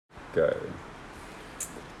Go.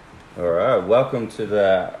 All right, welcome to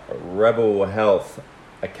the Rebel Health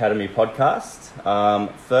Academy podcast.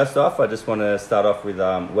 First off, I just want to start off with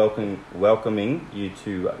welcoming you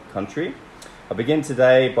to country. I begin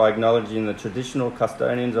today by acknowledging the traditional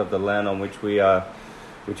custodians of the land on which we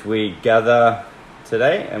gather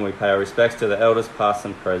today, and we pay our respects to the elders past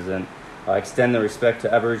and present. I extend the respect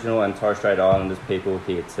to Aboriginal and Torres Strait Islanders people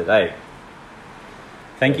here today.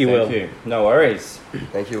 Thank you, Will. You. No worries.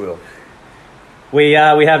 Thank you, Will. We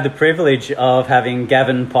have the privilege of having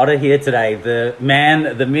Gavin Potter here today, the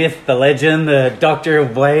man, the myth, the legend, the doctor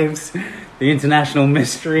of waves, the international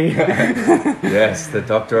mystery. Yes, the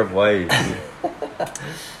doctor of waves.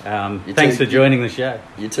 Thanks for joining the show.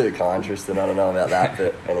 You're too kind, Tristan. I don't know about that,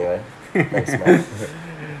 but anyway, thanks, mate.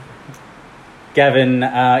 Gavin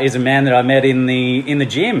is a man that I met in the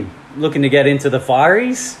gym, looking to get into the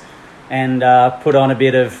firies and put on a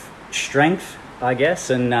bit of strength, I guess.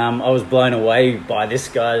 And I was blown away by this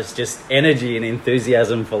guy's just energy and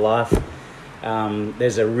enthusiasm for life.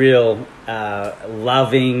 There's a real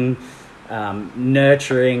loving,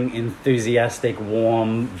 nurturing, enthusiastic,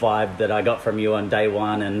 warm vibe that I got from you on day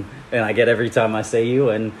one, and I get every time I see you.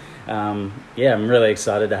 And I'm really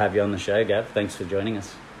excited to have you on the show, Gav. Thanks for joining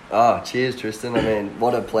us. Oh, cheers, Tristan. I mean,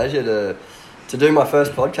 what a pleasure to do my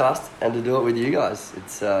first podcast and to do it with you guys.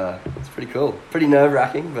 It's pretty cool. Pretty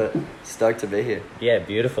nerve-wracking, but stoked to be here. Yeah,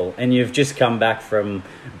 beautiful. And you've just come back from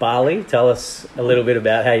Bali. Tell us a little bit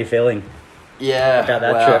about how you're feeling. Yeah, about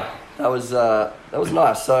that trip. That was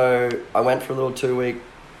nice. So I went for a little 2-week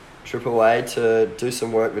trip away to do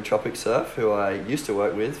some work with Tropic Surf, who I used to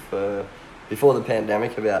work with before the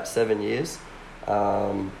pandemic, about 7 years.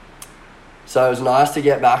 So it was nice to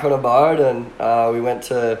get back on a boat, and we went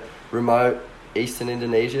to remote eastern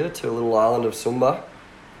Indonesia to a little island of Sumba,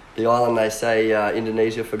 the island they say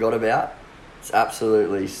Indonesia forgot about. It's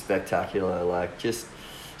absolutely spectacular, like just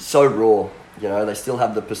so raw. You know, they still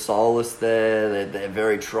have the Pasolas there. They're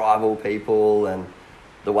very tribal people, and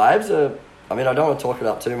the waves are, I mean, I don't want to talk it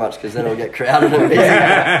up too much because then it'll get crowded and busy.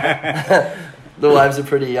 The waves are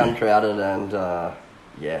pretty uncrowded, and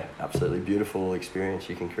absolutely beautiful experience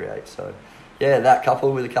you can create. So yeah, that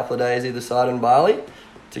coupled with a couple of days either side in Bali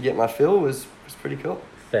to get my fill was pretty cool.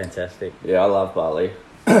 Fantastic. Yeah, I love Bali.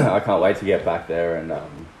 I can't wait to get back there and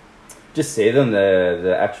just see them.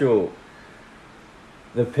 The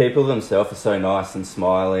people themselves are so nice and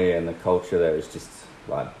smiley, and the culture there is just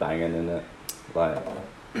like banging in it. Like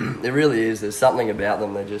it really is. There's something about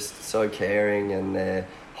them. They're just so caring, and their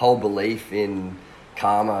whole belief in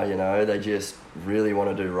karma. You know, they just really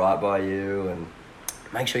want to do right by you and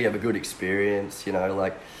make sure you have a good experience. You know,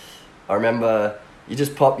 like I remember. You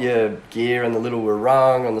just pop your gear in the little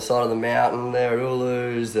warung on the side of the mountain there at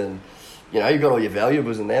Ulus, and you know you've got all your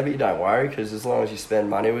valuables in there, but you don't worry because as long as you spend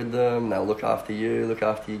money with them, they'll look after you, look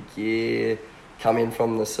after your gear, come in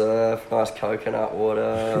from the surf, nice coconut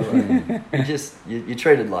water. Like, you're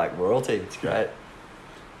treated like royalty. It's great.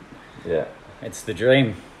 Yeah, it's the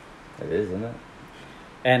dream. It is, isn't it?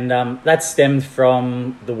 And that stemmed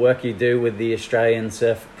from the work you do with the Australian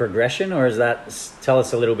Surf Progression, or is that? Tell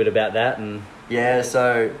us a little bit about that. And yeah,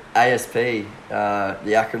 so ASP, the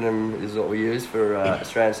acronym is what we use for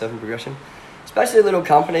Australian Surf Progression. It's basically a little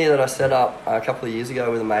company that I set up a couple of years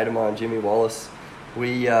ago with a mate of mine, Jimmy Wallace.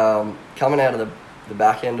 We coming out of the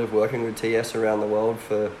back end of working with TS around the world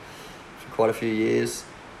for quite a few years.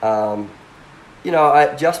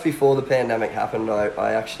 Just before the pandemic happened,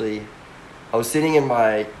 I was sitting in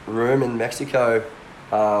my room in Mexico.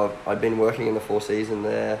 I'd been working in the Four Seasons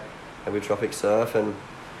there with Tropic Surf, and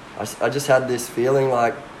I just had this feeling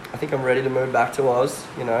like I think I'm ready to move back to Oz.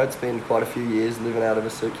 You know, it's been quite a few years living out of a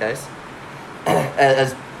suitcase,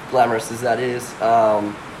 as glamorous as that is.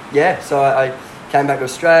 So I came back to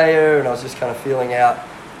Australia, and I was just kind of feeling out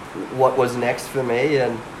what was next for me,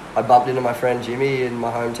 and I bumped into my friend Jimmy in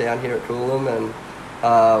my hometown here at Coolum,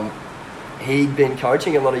 and he'd been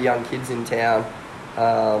coaching a lot of young kids in town,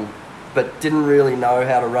 but didn't really know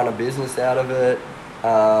how to run a business out of it,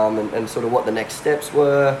 and sort of what the next steps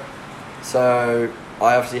were. So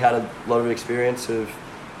I obviously had a lot of experience of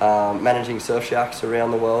managing surf shacks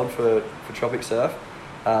around the world for Tropic Surf.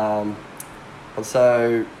 And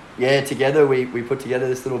so, together we put together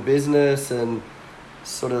this little business and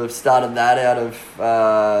sort of started that out of,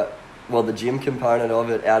 the gym component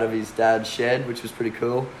of it out of his dad's shed, which was pretty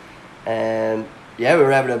cool. And we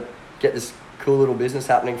were able to get this cool little business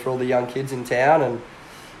happening for all the young kids in town and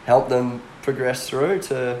help them progress through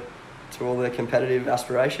to all their competitive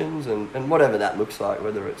aspirations and whatever that looks like,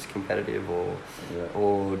 whether it's competitive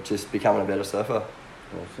or just becoming a better surfer.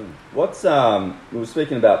 Awesome. What's we were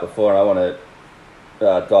speaking about before, and I want to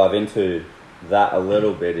dive into that a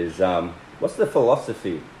little bit is what's the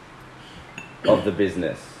philosophy of the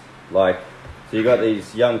business? Like, so you got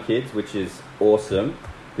these young kids, which is awesome,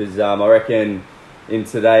 because I reckon in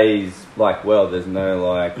today's world, there's no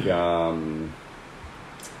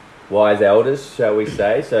wise elders, shall we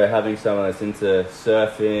say. So having someone that's into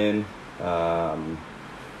surfing,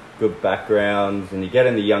 good backgrounds, and you're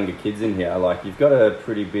getting the younger kids in here, you've got a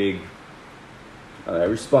pretty big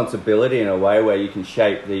responsibility in a way where you can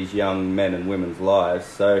shape these young men and women's lives.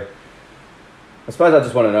 So I suppose I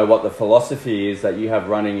just want to know what the philosophy is that you have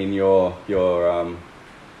running in your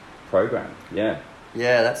program. Yeah,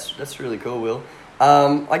 that's really cool, Will.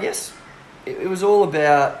 I guess it was all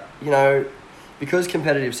about, because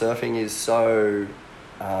competitive surfing is so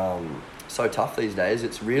tough these days.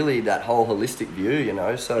 It's really that whole holistic view,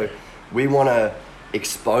 So we want to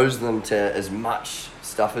expose them to as much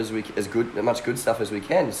stuff as much good stuff as we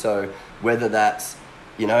can. So whether that's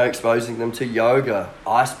exposing them to yoga,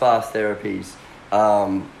 ice bath therapies,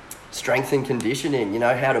 strength and conditioning,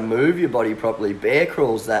 how to move your body properly, bear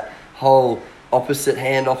crawls, that whole opposite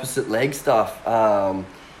hand, opposite leg stuff. So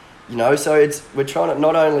we're trying to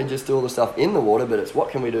not only just do all the stuff in the water, but it's what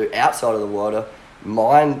can we do outside of the water,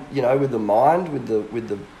 with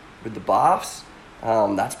the baths.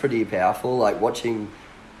 That's pretty powerful. Watching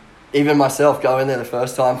even myself go in there the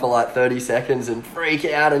first time for 30 seconds and freak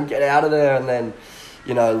out and get out of there, and then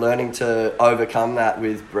learning to overcome that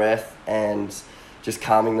with breath and just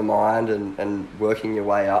calming the mind and working your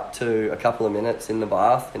way up to a couple of minutes in the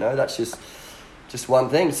bath. That's just one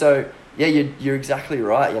thing. So yeah, you're exactly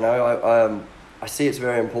right. I see it's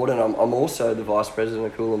very important. I'm also the vice president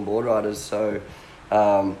of Cool and Board Riders, so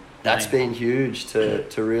that's been huge to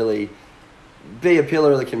really be a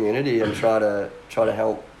pillar of the community and try to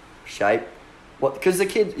help shape because the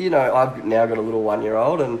kid, I've now got a little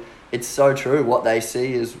 1-year-old, and it's so true. What they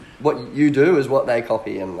see is what you do is what they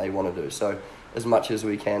copy and they want to do. So as much as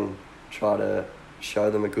we can, try to show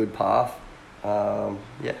them a good path.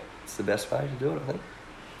 It's the best way to do it, I think.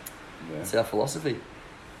 Yeah. It's our philosophy.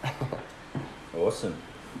 Awesome.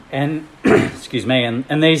 And excuse me,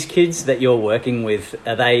 and these kids that you're working with,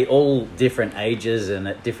 are they all different ages and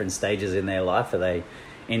at different stages in their life? Are they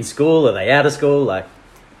in school? Are they out of school?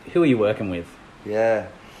 Who are you working with? Yeah.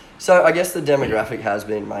 So I guess the demographic has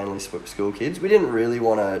been mainly school kids. We didn't really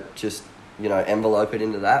want to just, envelope it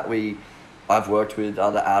into that. I've worked with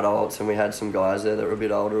other adults, and we had some guys there that were a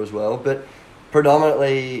bit older as well. But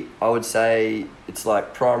predominantly, I would say it's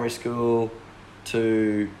primary school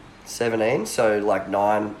to 17, so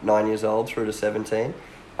 9 years old through to 17,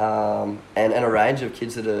 and a range of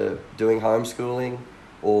kids that are doing homeschooling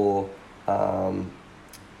or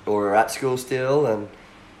are at school still, and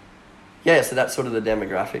so that's sort of the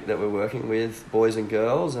demographic that we're working with, boys and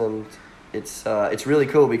girls, and it's really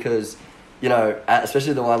cool because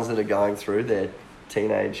especially the ones that are going through their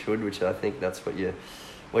teenagehood, which I think that's what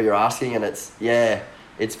you're asking, and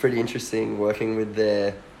it's pretty interesting working with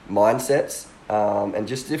their mindsets. And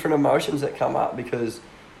just different emotions that come up, because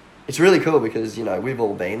it's really cool because, we've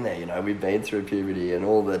all been there, we've been through puberty and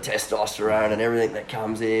all the testosterone and everything that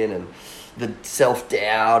comes in, and the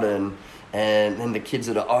self-doubt and then the kids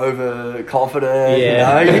that are overconfident,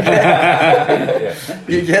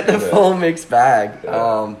 you get the full mixed bag.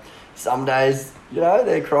 Some days,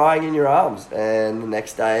 they're crying in your arms, and the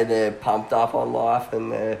next day they're pumped up on life and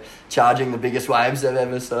they're charging the biggest waves they've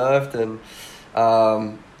ever surfed, and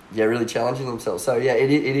really challenging themselves. So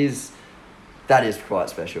that is quite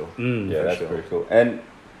special. That's pretty cool. And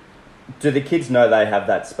do the kids know they have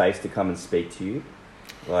that space to come and speak to you?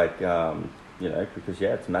 Because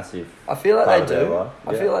it's massive. I feel like they do.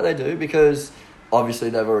 I feel like they do, because obviously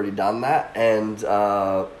they've already done that, and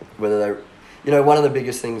whether they, one of the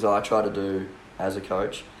biggest things I try to do as a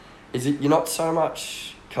coach is that you're not so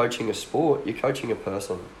much coaching a sport, you're coaching a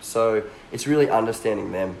person. So it's really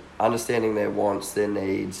understanding them, understanding their wants, their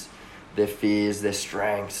needs, their fears, their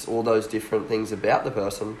strengths, all those different things about the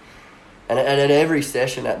person. And at every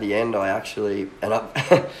session at the end, I actually,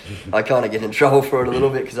 I kind of get in trouble for it a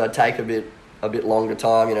little bit because I take a bit longer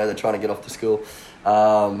time, they're trying to get off to school.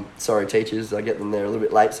 Sorry, teachers, I get them there a little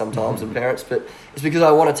bit late sometimes, and parents, but it's because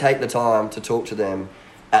I want to take the time to talk to them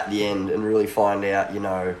at the end and really find out,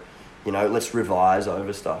 let's revise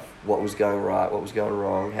over stuff. What was going right? What was going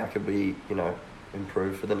wrong? How could we,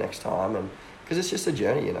 improve for the next time? And because it's just a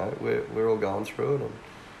journey, we're all going through it.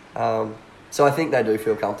 And so I think they do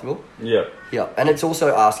feel comfortable. Yeah. Yeah. And it's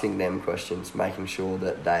also asking them questions, making sure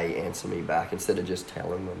that they answer me back instead of just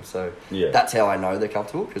telling them. So that's how I know they're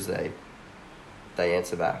comfortable, because they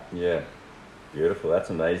answer back. Yeah. Beautiful. That's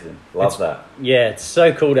amazing. Love that. Yeah, it's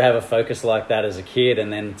so cool to have a focus like that as a kid,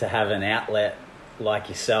 and then to have an outlet like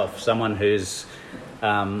yourself, someone who's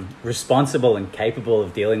responsible and capable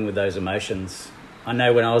of dealing with those emotions. I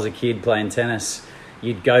know when I was a kid playing tennis,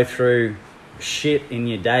 you'd go through shit in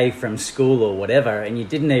your day from school or whatever, and you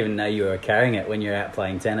didn't even know you were carrying it when you're out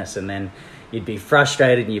playing tennis, and then you'd be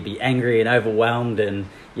frustrated and you'd be angry and overwhelmed, and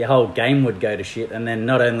your whole game would go to shit. And then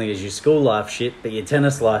not only is your school life shit, but your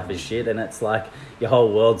tennis life is shit, and it's like your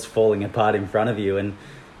whole world's falling apart in front of you. And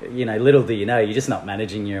you know, little do you know, you're just not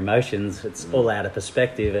managing your emotions. It's all out of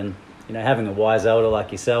perspective, and you know, having a wise elder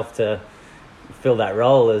like yourself to fill that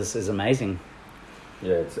role is amazing.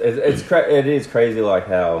 Yeah, it is crazy like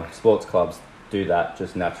how sports clubs do that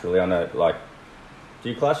just naturally. I know, like, do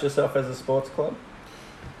you class yourself as a sports club?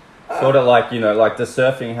 Sort of like, you know, like does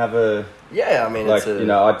surfing have a... Yeah, I mean, like, you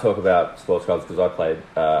know, I talk about sports clubs because I played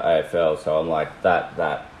AFL, so I'm like,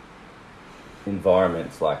 that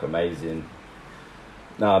environment's like amazing.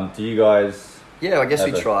 Do you guys... Yeah, I guess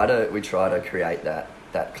we try to create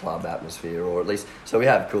that club atmosphere, or at least... So we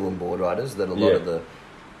have Coolum board riders that a lot of the...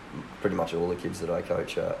 Pretty much all the kids that I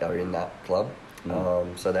coach are in that club.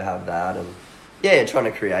 So they have that, and yeah, trying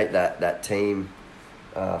to create that team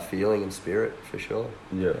feeling and spirit for sure.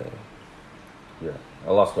 Yeah.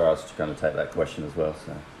 I lost where I was going to take that question as well.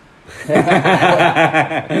 So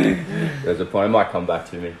there's a point. It might come back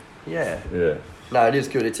to me. Yeah. No, it is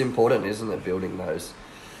good. It's important, isn't it? Building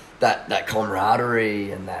that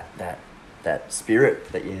camaraderie and that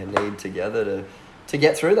spirit that you need together to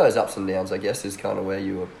get through those ups and downs. I guess is kind of where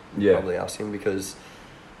you were probably asking, because.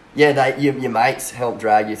 Yeah, your mates help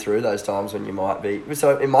drag you through those times when you might be...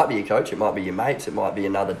 So it might be your coach, it might be your mates, it might be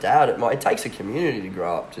another dad. It takes a community to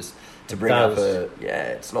grow up, just to bring up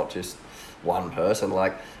it's not just one person.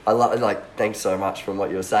 Like, I love, like, thanks so much from what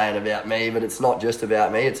you were saying about me, but it's not just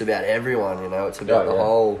about me, it's about everyone, you know. It's about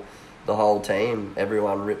the whole team.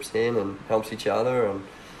 Everyone rips in and helps each other, and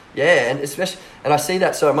and I see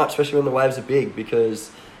that so much, especially when the waves are big,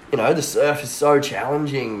 because... You know, the surf is so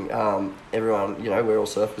challenging. Everyone, you know, we're all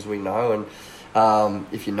surfers, we know. And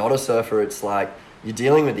if you're not a surfer, it's like you're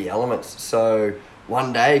dealing with the elements. So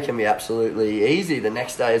one day can be absolutely easy. The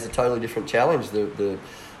next day is a totally different challenge. The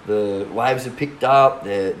waves are picked up.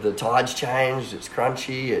 The tide's changed. It's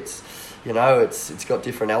crunchy. It's, you know, it's got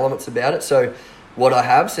different elements about it. So what I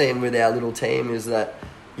have seen with our little team is that,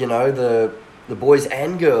 you know, the boys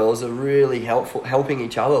and girls are really helping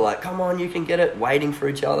each other. Like, come on, you can get it. Waiting for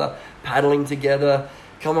each other, paddling together.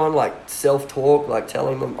 Come on, like self-talk, like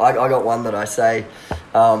telling them. I got one that I say,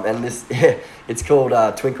 and this, it's called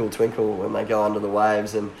Twinkle Twinkle when they go under the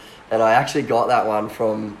waves. And I actually got that one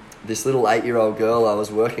from this little 8-year-old girl I was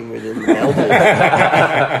working with in the Maldives.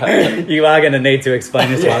 You are going to need to explain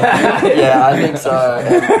this one. Yeah, I think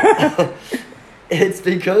so. And it's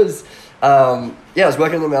because... I was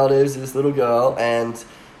working in the Maldives, this little girl, and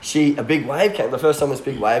a big wave came. The first time this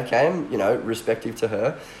big wave came, you know, respective to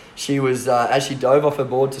her, she was, as she dove off her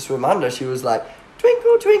board to swim under, she was like,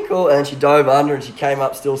 twinkle, twinkle, and she dove under and she came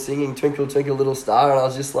up still singing Twinkle, Twinkle, Little Star, and I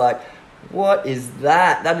was just like, what is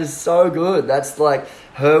that? That is so good. That's like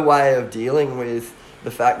her way of dealing with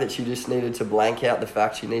the fact that she just needed to blank out the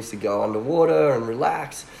fact she needs to go underwater and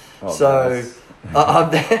relax. Nice.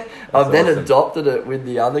 I've then awesome. Adopted it with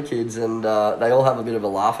the other kids, and they all have a bit of a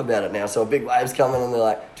laugh about it now. So a big wave's coming and they're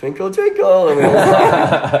like, twinkle, twinkle. And we're all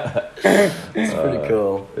like, it's pretty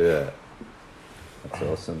cool. Yeah. That's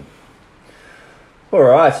awesome. All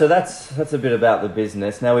right, so that's a bit about the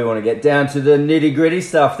business. Now we want to get down to the nitty-gritty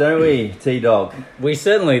stuff, don't we, T-Dog? We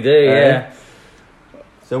certainly do, yeah.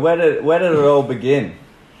 So where did it all begin?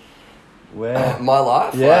 Where my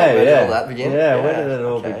life? Where did all that begin? Yeah, where did it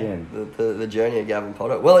all begin? The journey of Gavin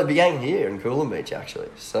Potter. Well, it began here in Coolum Beach, actually.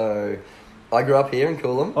 So I grew up here in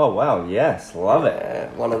Coolum. Oh, wow, yes, love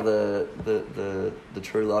it. One of the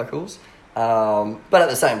true locals. But at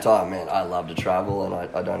the same time, man, I love to travel, and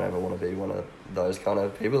I don't ever want to be one of those kind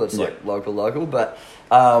of people that's like local. But,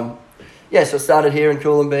 so I started here in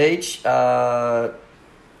Coolum Beach,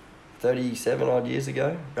 37 odd years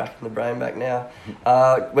ago, racking the brain back now.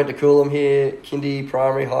 Went to Coolum here, kindy,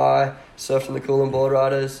 primary, high, surfed in the Coolum board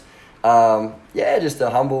riders. Just a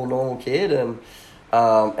humble, normal kid. And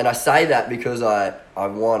I say that because I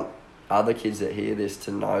want other kids that hear this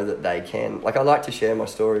to know that they can. Like, I like to share my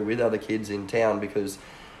story with other kids in town because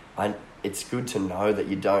it's good to know that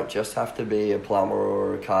you don't just have to be a plumber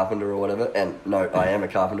or a carpenter or whatever. And no, I am a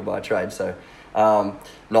carpenter by trade, so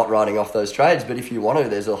not writing off those trades. But if you want to,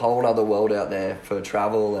 there's a whole other world out there for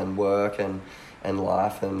travel and work and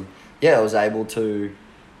life. And I was able to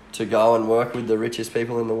to go and work with the richest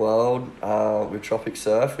people in the world with Tropic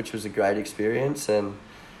Surf, which was a great experience. And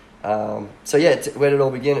so yeah, where did it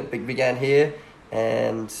all begin? It began here,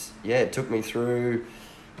 and yeah, it took me through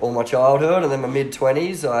all my childhood, and then my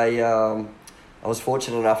mid-20s. I was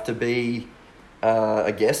fortunate enough to be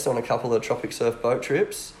a guest on a couple of Tropic Surf boat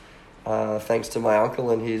trips, thanks to my uncle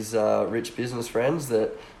and his rich business friends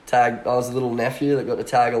that tagged. I was a little nephew that got to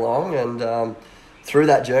tag along, and through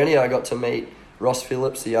that journey I got to meet Ross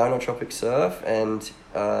Phillips, the owner of Tropic Surf, and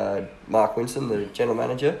Mark Winson, the general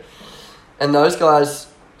manager. And those guys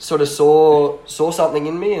sort of saw something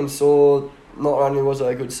in me, and saw not only was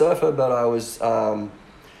I a good surfer, but I was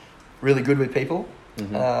really good with people,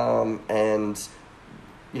 and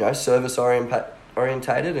service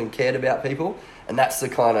orientated and cared about people. And that's the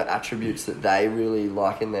kind of attributes that they really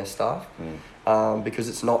like in their staff, because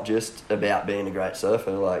it's not just about being a great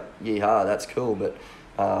surfer. Like, yeehaw, that's cool, but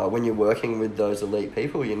when you're working with those elite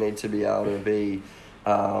people, you need to be able to be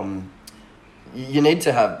you need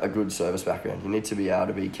to have a good service background. You need to be able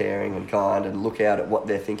to be caring and kind and look out at what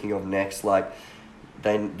they're thinking of next. Like,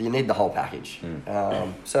 you need the whole package.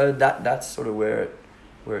 So that's sort of where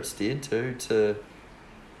it steered to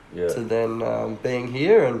then being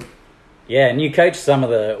here. And yeah, and you coach some of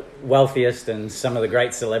the wealthiest and some of the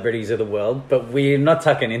great celebrities of the world, but we're not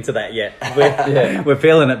tucking into that yet. We're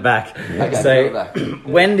peeling it back. Okay, so peel it back.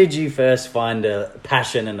 When did you first find a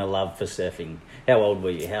passion and a love for surfing? How old were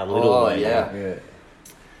you? How little were you? Yeah.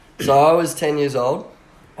 So I was 10 years old,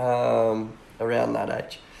 around that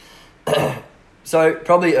age. So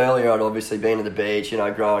probably earlier I'd obviously been to the beach,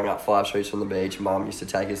 growing up 5 streets from the beach. Mum used to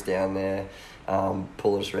take us down there,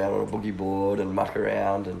 pull us around on a boogie board and muck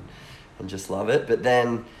around and just love it. But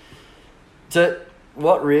then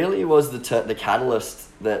what really was the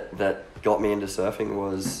catalyst that got me into surfing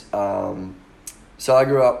was, so I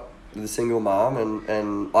grew up with a single mom,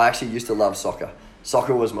 and I actually used to love soccer.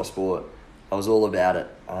 Soccer was my sport. I was all about it.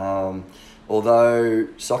 Although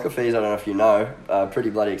soccer fees, I don't know if you know, are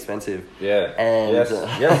pretty bloody expensive. Yeah. And yes.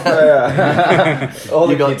 All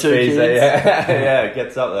you the got kids' 2 fees, kids. yeah, it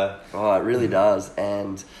gets up there. Oh, it really does.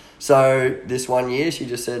 And so this one year, she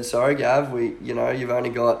just said, "Sorry, Gav, you've only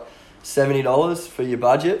got $70 for your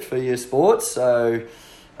budget for your sports, so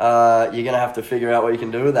you're gonna have to figure out what you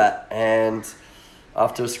can do with that." And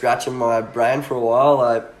after scratching my brain for a while,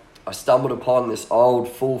 I stumbled upon this old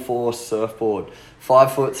full force surfboard,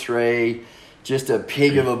 5'3", just a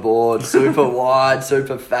pig of a board, super wide,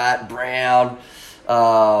 super fat, brown,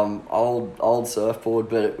 old surfboard,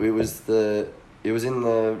 but it was in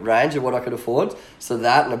the range of what I could afford. So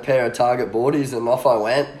that and a pair of Target boardies, and off I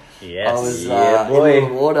went. Yes. I was boy. in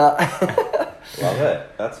the water. Love it.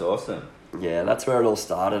 That's awesome. Yeah, that's where it all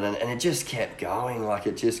started, and it just kept going. Like,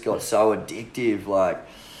 it just got so addictive, like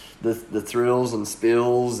the thrills and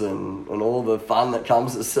spills and all the fun that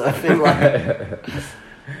comes with surfing. Like,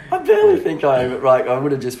 I barely think I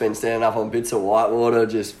would have just been standing up on bits of whitewater,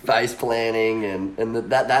 just face planting, and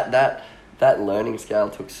that learning scale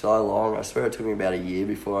took so long. I swear it took me about a year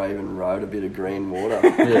before I even rode a bit of green water.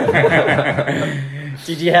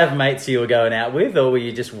 Did you have mates you were going out with, or were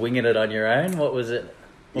you just winging it on your own? What was it?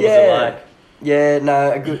 What was Yeah. it like? Yeah,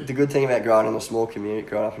 no, the good thing about growing up in a small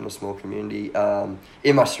community,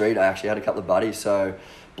 in my street I actually had a couple of buddies, so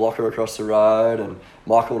Blocker across the road and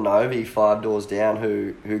Michael Novi 5 doors down,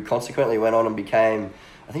 who consequently went on and became,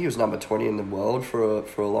 I think he was number 20 in the world for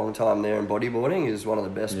a long time there in bodyboarding. He was one of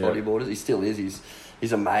the best bodyboarders. He still is.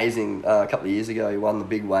 He's amazing. A couple of years ago he won the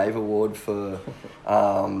Big Wave Award for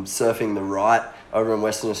surfing the right over in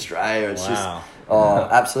Western Australia. It's just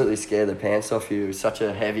absolutely scare the pants off you. It was such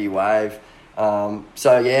a heavy wave.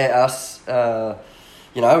 So yeah, us,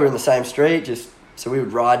 we're in the same street, so we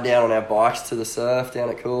would ride down on our bikes to the surf down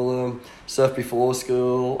at Coolum, surf before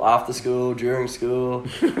school, after school, during school.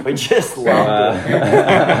 We just loved it.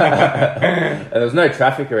 And there was no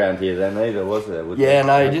traffic around here then either, was there?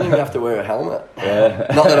 No, you didn't even have to wear a helmet. Yeah.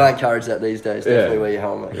 Not that I encourage that these days. Definitely wear your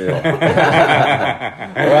helmet.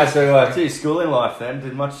 Yeah. All right, so schooling life then.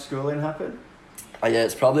 Did much schooling happen? Oh, yeah,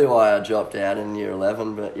 it's probably why I dropped out in year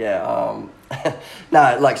 11, but yeah,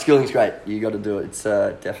 no, like, schooling's great. You got to do it. It's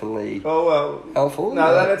definitely helpful.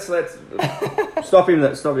 No, let's stop you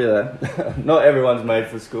there. Not everyone's made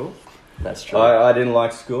for school. That's true. I didn't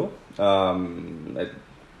like school. It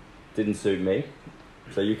didn't suit me.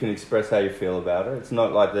 So you can express how you feel about it. It's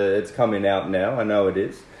not like it's coming out now. I know it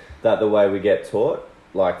is. That the way we get taught,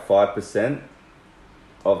 like 5%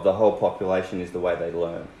 of the whole population is the way they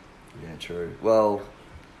learn. Yeah, true. Well,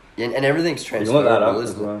 and everything's You want that transferable, up as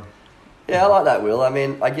isn't it? well. Yeah, I like that, Will. I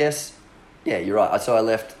mean, I guess, yeah, you're right. So I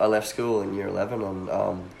left school in year 11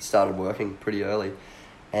 and started working pretty early.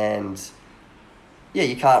 And yeah,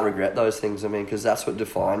 you can't regret those things. I mean, because that's what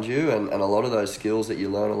defines you, and a lot of those skills that you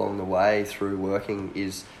learn along the way through working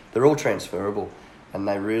they're all transferable, and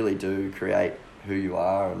they really do create who you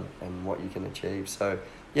are and what you can achieve. So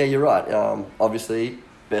yeah, you're right. Obviously,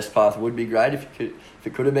 best path would be great if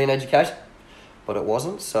it could have been education, but it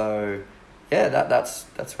wasn't. So yeah, that's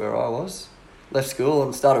where I was. Left school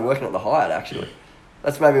and started working at the Hyatt, actually.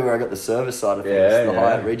 That's maybe where I got the service side of things, the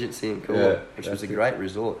Hyatt Regency in Coolum, which was a great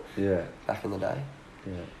resort back in the day.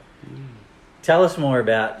 Yeah. Tell us more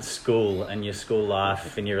about school and your school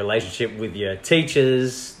life and your relationship with your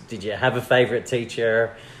teachers. Did you have a favourite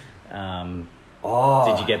teacher? Did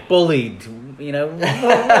you get bullied? You know,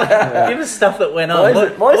 give us stuff that went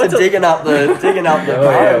on. Boys are digging up the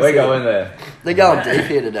we're going there. They're going deep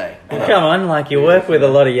here today. Come on, like you work with a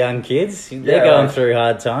lot of young kids. They're going through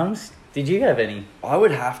hard times. Did you have any? I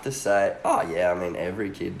would have to say, I mean, every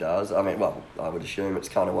kid does. I mean, well, I would assume it's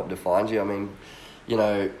kind of what defines you. I mean, you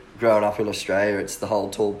know, growing up in Australia, it's the whole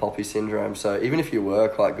tall poppy syndrome. So even if you were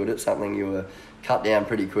quite good at something, you were cut down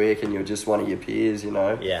pretty quick and you were just one of your peers, you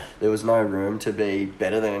know. Yeah. There was no room to be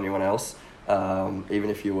better than anyone else. Even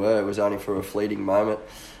if you were, it was only for a fleeting moment.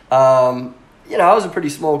 You know, I was a pretty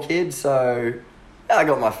small kid, so I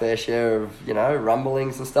got my fair share of, you know,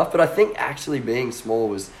 rumblings and stuff. But I think actually being small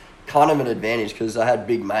was kind of an advantage because I had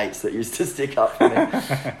big mates that used to stick up for me.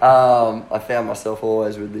 I found myself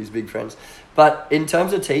always with these big friends. But in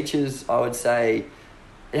terms of teachers, I would say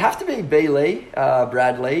it'd have to be B. Lee,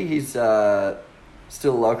 Brad Lee. He's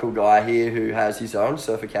still a local guy here who has his own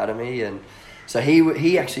surf academy. And so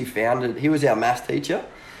he actually he was our maths teacher.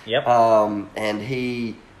 Yep. And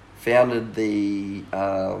he founded the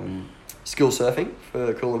school surfing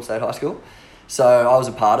for Coolum State High School. So I was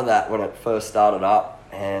a part of that when it first started up.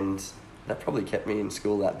 And that probably kept me in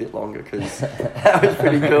school that bit longer because that was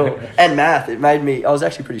pretty cool. And math, I was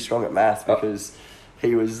actually pretty strong at math because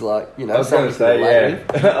he was like, you know, I was going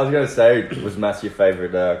to say, was maths your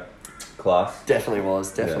favourite class? Definitely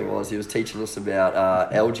was. He was teaching us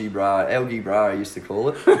about algebra, I used to call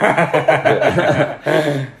it.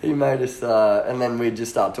 He made us, and then we'd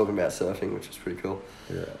just start talking about surfing, which was pretty cool.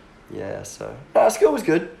 Yeah, so school was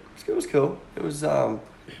good. School was cool. It was, I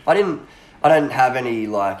don't have any,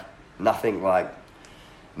 nothing,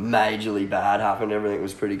 majorly bad happened. Everything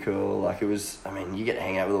was pretty cool. Like, it was, I mean, you get to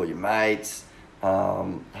hang out with all your mates.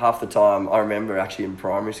 Half the time, I remember actually in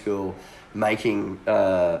primary school making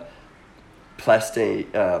plasticine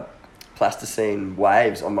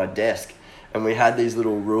waves on my desk. And we had these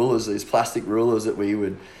little rulers, these plastic rulers that we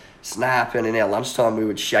would snap, and in our lunchtime we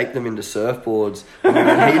would shape them into surfboards. And we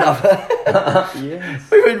would heat up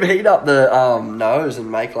we would heat up the nose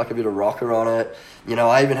and make like a bit of rocker on it. You know,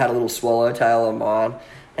 I even had a little swallowtail on mine,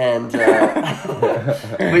 and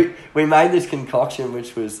we made this concoction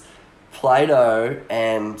which was Play-Doh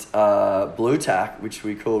and blue tack, which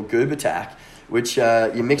we call goober tack, which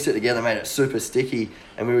you mix it together, made it super sticky,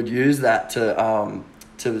 and we would use that to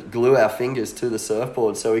glue our fingers to the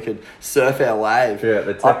surfboard so we could surf our wave. Yeah,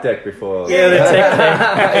 the tech deck before. Yeah, the tech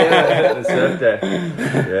deck. Yeah, the surf deck.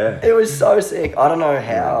 Yeah. It was so sick. I don't know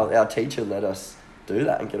how our teacher let us do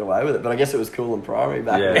that and get away with it, but I guess it was cool in primary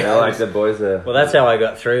back then. Yeah, like the boys are... Well, that's how I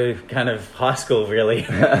got through kind of high school, really.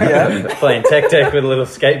 Yeah. Playing tech deck with a little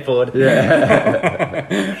skateboard.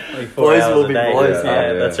 Yeah. Boys will be boys.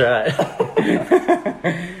 Yeah, that's right.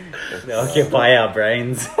 They occupy our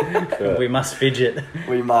brains. Sure. We must fidget.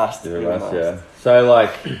 We must. Yeah. So,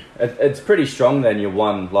 it's pretty strong then, your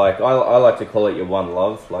one, I like to call it your one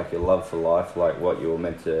love, like your love for life, like what you were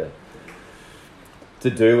meant to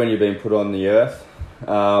do when you've been put on the earth.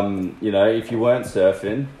 You know, if you weren't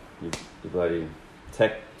surfing, you bloody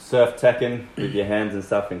surf teching with your hands and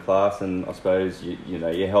stuff in class, and I suppose, you know,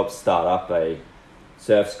 you helped start up a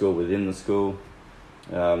surf school within the school.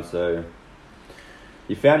 So...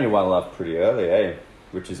 You found your one love pretty early, eh?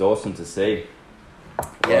 Which is awesome to see.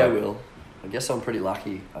 Yeah, Will. I guess I'm pretty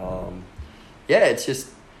lucky. Yeah, it's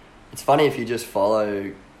funny if you just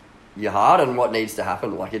follow your heart and what needs to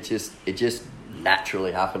happen. Like, it just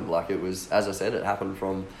naturally happened. Like, it was, as I said, it happened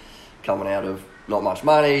from coming out of not much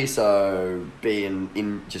money, so being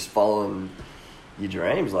in just following your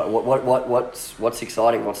dreams. Like, what's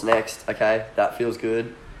exciting? What's next? Okay, that feels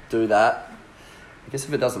good. Do that. I guess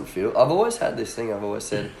if it doesn't feel... I've always had this thing. I've always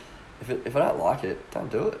said, if I don't like it,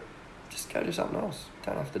 don't do it. Just go do something else.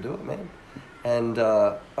 Don't have to do it, man. And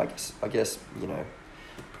I guess you know,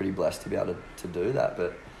 pretty blessed to be able to do that.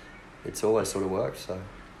 But it's always sort of worked. So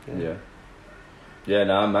yeah.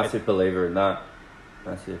 No, I'm a massive believer in that.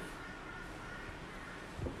 Massive.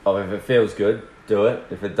 Oh, if it feels good, do it.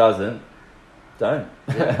 If it doesn't, don't.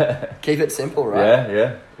 Keep it simple, right?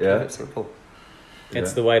 Yeah. Keep it simple.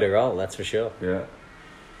 It's the way to roll, that's for sure. Yeah.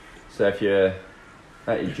 So if you're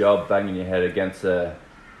at your job banging your head against a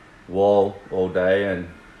wall all day and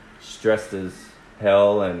stressed as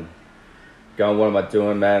hell and going, what am I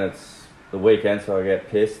doing, man? It's the weekend, so I get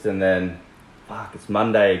pissed, and then, fuck, it's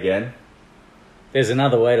Monday again. There's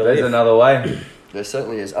another way to live. There's another way. There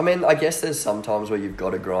certainly is. I mean, I guess there's some times where you've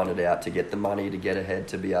got to grind it out to get the money, to get ahead,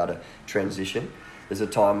 to be able to transition. There's a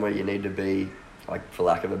time where you need to be, like, for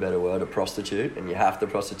lack of a better word, a prostitute, and you have to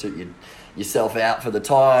prostitute yourself out for the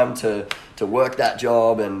time to work that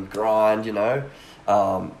job and grind, you know.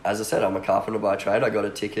 As I said, I'm a carpenter by trade. I got a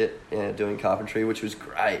ticket doing carpentry, which was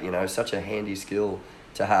great, you know, such a handy skill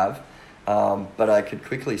to have. But I could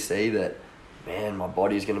quickly see that, man, my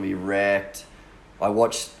body's going to be wrecked. I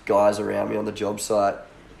watched guys around me on the job site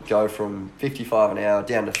go from 55 an hour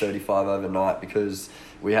down to 35 overnight because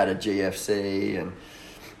we had a GFC and,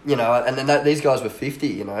 you know, and then these guys were 50,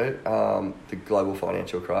 you know, the global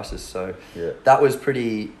financial crisis. So that was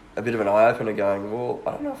a bit of an eye-opener going, well,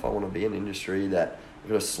 I don't know if I want to be in an industry that I'm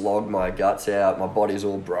going to slog my guts out, my body's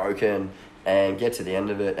all broken, and get to the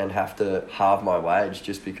end of it and have to halve my wage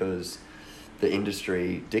just because the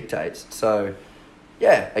industry dictates. So,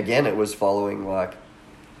 yeah, again, it was following, like,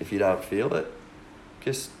 if you don't feel it,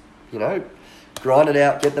 just, you know, grind it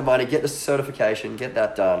out, get the money, get the certification, get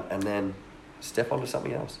that done, and then step onto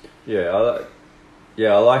something else. I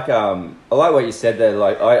like what you said there.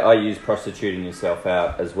 Like, I use prostituting yourself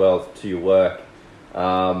out as well to your work.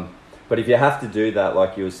 But if you have to do that,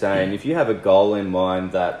 like you were saying, if you have a goal in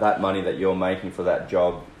mind that money that you're making for that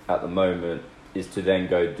job at the moment is to then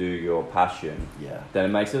go do your passion, then it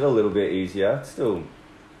makes it a little bit easier. It's still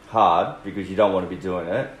hard because you don't want to be doing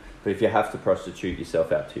it. But if you have to prostitute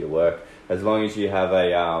yourself out to your work, as long as you have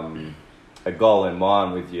a goal in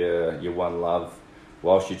mind with your one love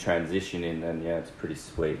whilst you're transitioning, then it's pretty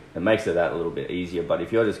sweet. It makes it that a little bit easier. But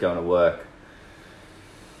if you're just going to work,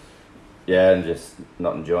 and just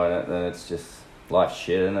not enjoying it, then it's just life's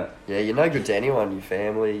shit, isn't it? Yeah, you're no good to anyone, your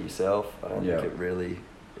family, yourself. I don't think it really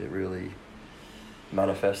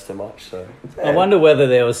manifests too much. So I wonder whether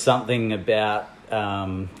there was something about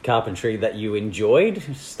carpentry that you enjoyed,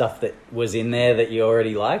 stuff that was in there that you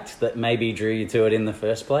already liked, that maybe drew you to it in the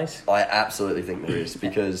first place? I absolutely think there is,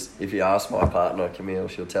 because if you ask my partner Camille,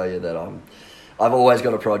 she'll tell you that I've always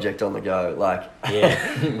got a project on the go. Like,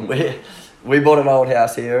 we bought an old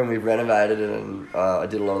house here and we've renovated it, and I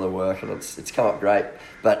did a lot of the work, and it's come up great.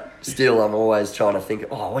 But still, I'm always trying to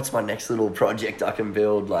think, what's my next little project I can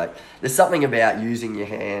build? Like, there's something about using your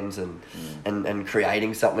hands and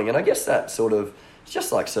creating something. And I guess that sort of, it's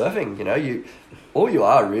just like surfing, you know, all you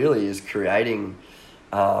are really is creating,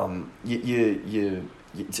 it's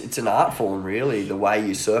an art form, really, the way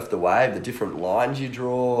you surf the wave, the different lines you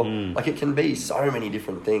draw. Like, it can be so many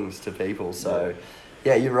different things to people. So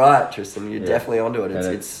yeah, you're right, Tristan. You're definitely onto it.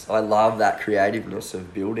 It's I love that creativeness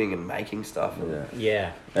of building and making stuff.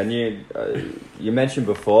 And you mentioned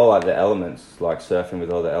before, like, the elements, like surfing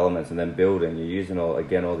with all the elements, and then building. You're using all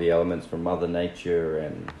the elements from Mother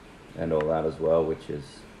Nature and all that as well, which is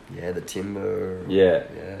the timber.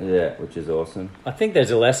 Which is awesome. I think there's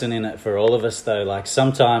a lesson in it for all of us, though. Like,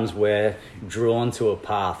 sometimes we're drawn to a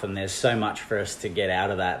path and there's so much for us to get out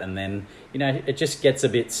of that, and then, you know, it just gets a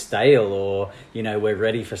bit stale, or, you know, we're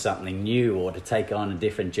ready for something new, or to take on a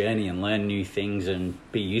different journey and learn new things and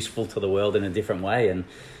be useful to the world in a different way. And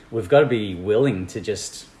we've got to be willing to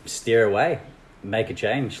just steer away, make a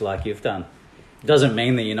change like you've done. Doesn't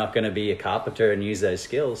mean that you're not going to be a carpenter and use those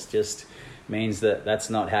skills, just means that that's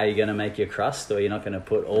not how you're going to make your crust, or you're not going to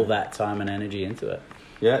put all that time and energy into it.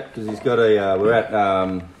 Yeah, because he's got we're at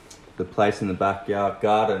the place in the backyard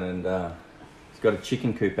garden, and he's got a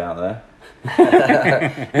chicken coop out there.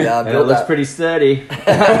 It looks pretty sturdy.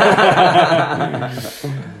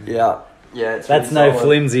 That's no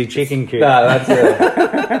flimsy chicken coop. No, that's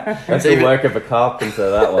the work of a carpenter,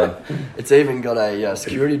 that one. It's even got a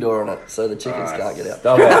security door on it, so the chickens can't get out.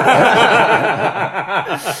 Stop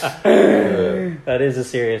it. That is a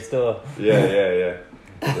serious door. Yeah,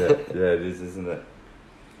 it is, isn't it?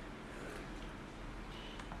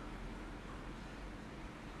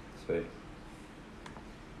 Sweet.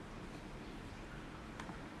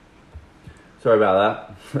 Sorry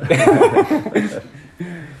about that.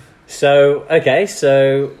 So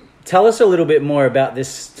tell us a little bit more about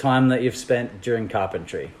this time that you've spent during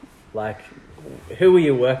carpentry. Like, who were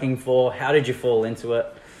you working for? How did you fall into it?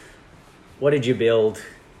 What did you build?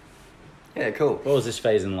 Yeah, cool. What was this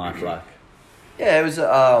phase in life like? Yeah, it was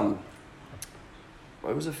a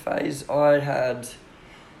phase. I had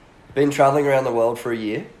been traveling around the world for a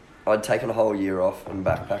year, I'd taken a whole year off and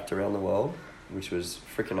backpacked around the world, which was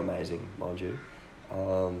freaking amazing, mind you.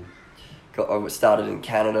 I started in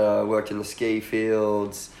Canada, worked in the ski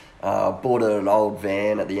fields, bought an old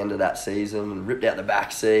van at the end of that season and ripped out the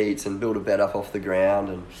back seats and built a bed up off the ground.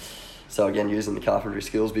 And so again, using the carpentry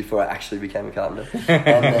skills before I actually became a carpenter.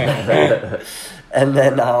 And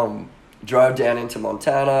then drove down into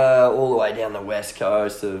Montana, all the way down the west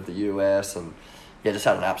coast of the US, and yeah, just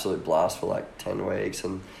had an absolute blast for like 10 weeks.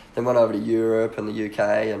 And then went over to Europe and the UK.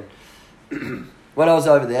 And when I was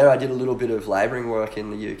over there, I did a little bit of labouring work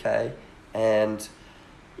in the UK. And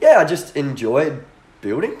yeah, I just enjoyed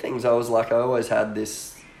building things. I was like, I always had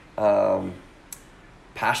this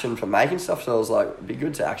passion for making stuff, so I was like, it'd be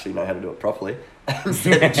good to actually know how to do it properly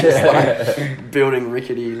instead of just like building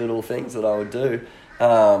rickety little things that I would do.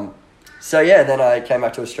 So yeah, then I came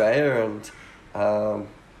back to Australia, and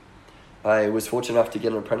I was fortunate enough to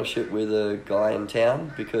get an apprenticeship with a guy in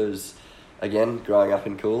town because, again, growing up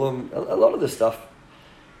in Coolum, a lot of the stuff,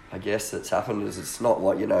 I guess, that's happened is it's not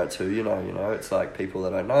what you know, it's who you know, It's like people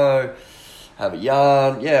that I know have a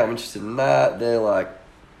yarn. Yeah, I'm interested in that. They're like,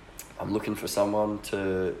 I'm looking for someone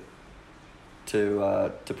to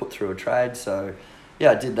put through a trade. So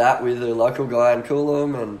yeah, I did that with a local guy in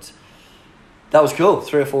Coolum, and that was cool.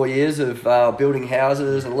 3 or 4 years of building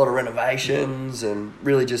houses and a lot of renovations and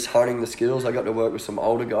really just honing the skills. I got to work with some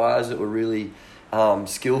older guys that were really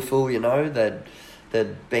skillful,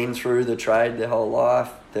 They'd been through the trade their whole life.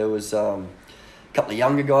 There was a couple of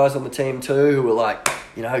younger guys on the team too who were like,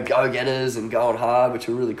 go-getters and going hard, which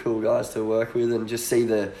were really cool guys to work with, and just see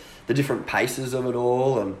the different paces of it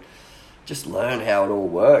all and just learn how it all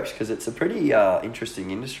works, because it's a pretty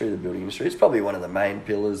interesting industry, the building industry. It's probably one of the main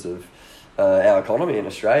pillars of our economy in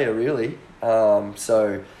Australia, really.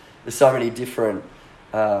 So there's so many different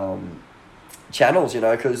channels,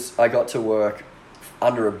 because I got to work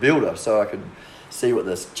under a builder, so I could see what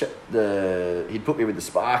he'd put me with the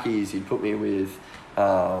Sparkies, he'd put me with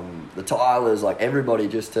the tilers, like everybody,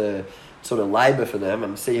 just to sort of labour for them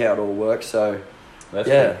and see how it all works. So that's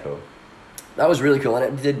pretty cool. That was really cool,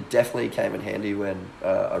 and it definitely came in handy when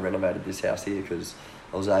I renovated this house here, because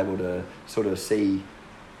I was able to sort of see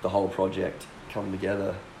the whole project come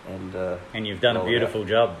together. And you've done a beautiful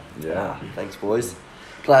job. Yeah. Thanks, boys.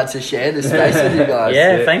 Glad to share this space with you guys.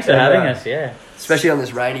 Yeah, thanks for having us, yeah. Especially on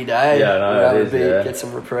this rainy day. Yeah, no, get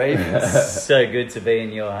some reprieve. So good to be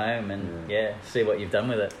in your home and, see what you've done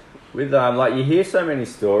with it. With you hear so many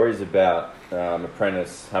stories about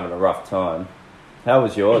apprentice having a rough time. How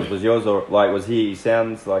was yours? Was he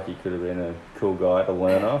sounds like he could have been a cool guy to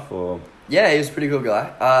learn off, or? Yeah, he was a pretty cool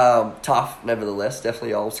guy. Tough, nevertheless.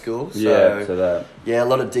 Definitely old school. Yeah, a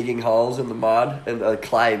lot of digging holes in the mud and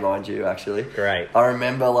clay, mind you. Actually, great. I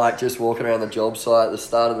remember just walking around the job site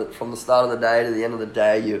from the start of the day to the end of the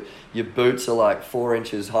day. Your boots are like 4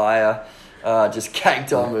 inches higher, just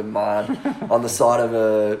caked on with mud on the side of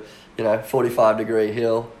a 45-degree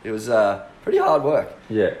hill. It was pretty hard work.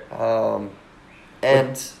 Yeah.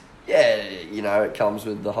 It comes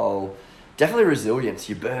with the whole. Definitely resilience.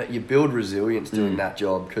 You build resilience doing that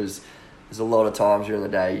job, because there's a lot of times during the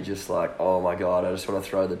day you're just like, oh my God, I just want to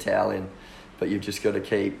throw the towel in. But you've just got to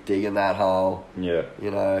keep digging that hole. Yeah.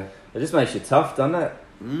 It just makes you tough, doesn't it?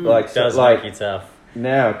 It does make you tough.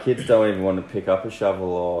 Now kids don't even want to pick up a shovel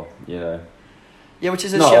or, Yeah, which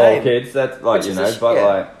is a not shame. Not all kids, that's I'm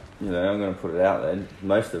going to put it out there.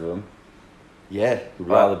 Most of them. Yeah. Would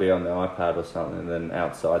rather be on the iPad or something than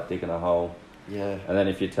outside digging a hole. Yeah. And then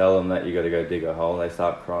if you tell them that you got to go dig a hole, they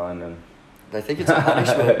start crying and they think it's a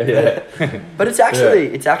punishment. Yeah. But it's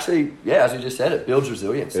actually, as we just said, it builds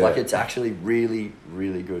resilience. Yeah. Like, it's actually really,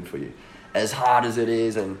 really good for you. As hard as it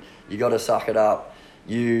is, and you got to suck it up,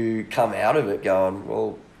 you come out of it going,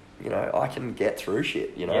 well, I can get through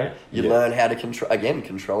shit, Yeah. You learn how to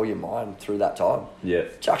control your mind through that time. Yeah.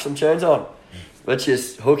 Chuck some tunes on. Let's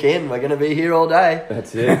just hook in. We're going to be here all day.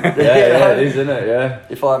 That's it. Yeah, it is, isn't it? Yeah.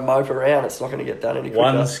 If I mope around, it's not going to get done any quicker.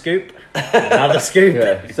 One scoop, another scoop.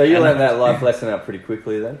 Yeah. So you learn that life lesson out pretty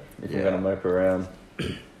quickly then, if you're going to mope around.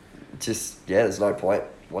 There's no point.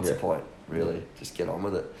 What's the point, really? Just get on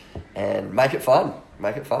with it and make it fun.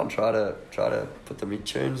 Try to put the mid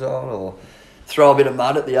tunes on, or throw a bit of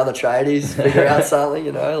mud at the other tradies. Figure out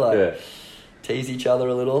something, tease each other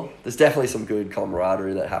a little. There's definitely some good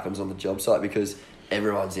camaraderie that happens on the job site, because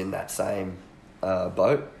everyone's in that same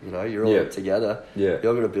boat. You're all together. Yeah.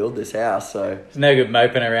 You're going to build this house, so it's no good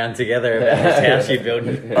moping around together about this house you're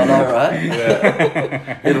building. I know, right?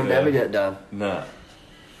 Yeah. It'll never get done. No.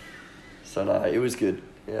 So no, it was good.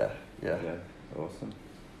 Yeah. Awesome.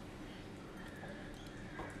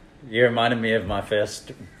 You reminded me of my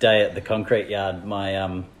first day at the concrete yard.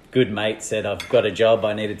 My good mate said, I've got a job,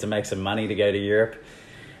 I needed to make some money to go to Europe.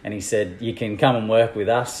 And he said, you can come and work with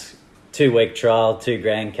us, 2-week trial,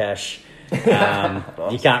 $2,000 cash.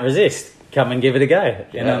 You can't resist. Come and give it a go.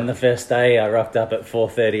 And on the first day, I rocked up at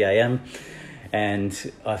 4:30 a.m. and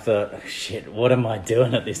I thought, shit, what am I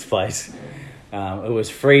doing at this place? It was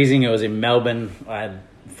freezing. It was in Melbourne. I had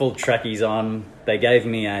full trackies on. They gave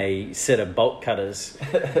me a set of bolt cutters.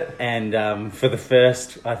 And for the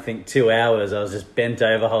first, I think, 2 hours, I was just bent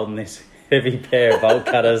over holding this heavy pair of bolt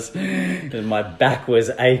cutters. And my back was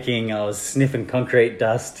aching. I was sniffing concrete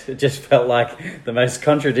dust. It just felt like the most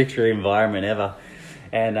contradictory environment ever.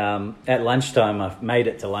 And at lunchtime, I made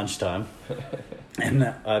it to lunchtime.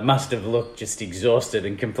 And I must have looked just exhausted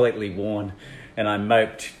and completely worn. And I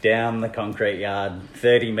moped down the concrete yard,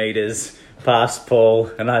 30 metres past Paul,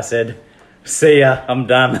 and I said, see ya, I'm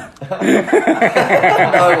done. No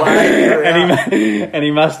way. And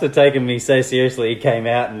he must have taken me so seriously. He came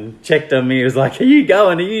out and checked on me. He was like, are you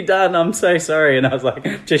going? Are you done? I'm so sorry. And I was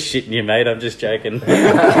like, just shitting you, mate. I'm just joking.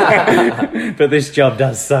 But this job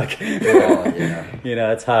does suck. Oh, yeah. You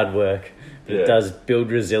know, it's hard work. But it does build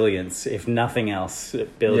resilience. If nothing else,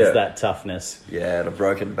 it builds that toughness. Yeah, and a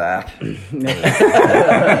broken back. But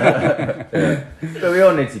we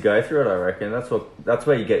all need to go through it, I reckon. That's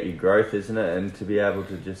where you get your growth, isn't it? And to be able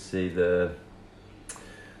to just see the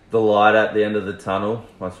light at the end of the tunnel,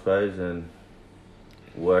 I suppose, and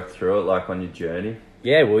work through it like on your journey.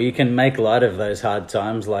 Yeah, well, you can make light of those hard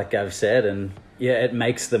times, like Gav said, and it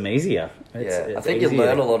makes them easier. It's I think you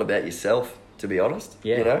learn a lot about yourself, to be honest.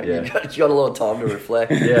 Yeah. You know, you got a lot of time to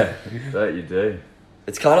reflect. Yeah, that you do.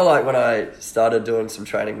 It's kind of like when I started doing some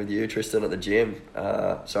training with you, Tristan, at the gym.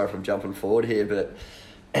 Sorry if I'm jumping forward here, but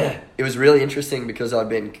it was really interesting because I've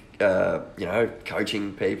been,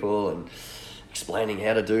 coaching people and explaining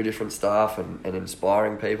how to do different stuff and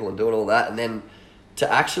inspiring people and doing all that. And then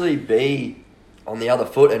to actually be on the other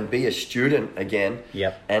foot and be a student again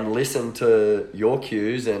and listen to your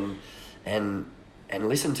cues and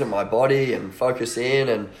listen to my body and focus in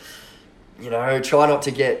and, you know, try not to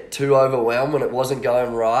get too overwhelmed when it wasn't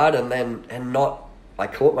going right. I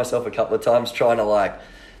caught myself a couple of times trying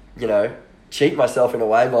to cheat myself in a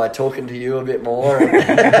way by talking to you a bit more and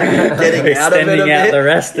getting out of it a bit. Extending out the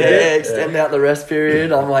rest of it. Extend out the rest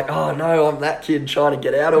period. I'm like, oh no, I'm that kid trying to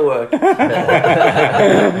get out of work.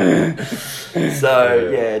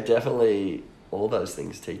 So definitely all those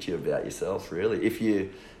things teach you about yourself, really, if you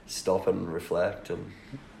stop and reflect. And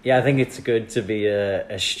I think it's good to be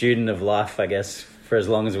a student of life, I guess, for as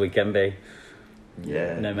long as we can be.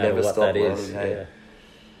 Yeah, no matter what that is. Hey.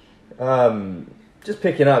 Just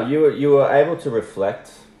picking up, you were able to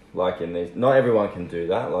reflect, like in these. Not everyone can do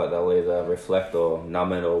that. Like they'll either reflect or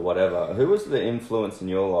numb it or whatever. Who was the influence in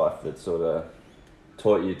your life that sort of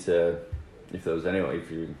taught you to, if there was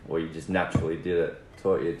anyone, or you just naturally did it,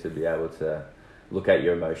 taught you to be able to look at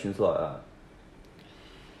your emotions like that?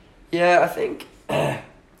 Yeah, I think I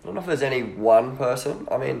don't know if there's any one person.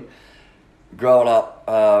 I mean, growing up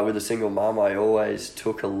with a single mum, I always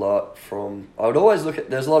took a lot from. I would always look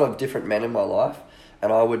at. There's a lot of different men in my life,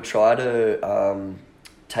 and I would try to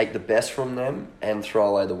take the best from them and throw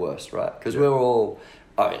away the worst, right? Because we're all.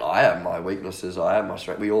 I mean, I have my weaknesses. I have my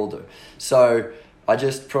strength. We all do. So I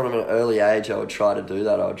just, from an early age, I would try to do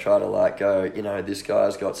that. I would try to go, this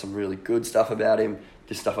guy's got some really good stuff about him.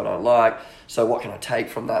 This stuff I don't like. So what can I take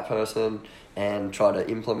from that person and try to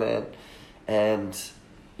implement? And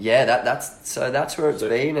that's where it's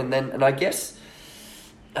been. And I guess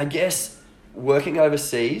working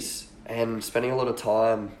overseas and spending a lot of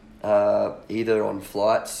time either on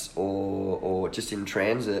flights or just in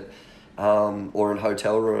transit or in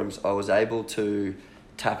hotel rooms, I was able to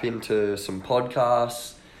tap into some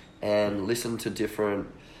podcasts and listen to different.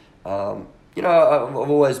 I've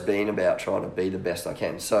always been about trying to be the best I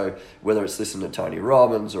can. So whether it's listening to Tony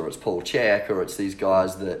Robbins or it's Paul Chek or it's these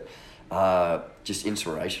guys that are just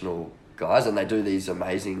inspirational guys, and they do these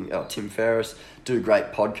amazing, Tim Ferriss, do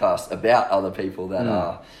great podcasts about other people that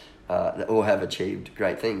are that all have achieved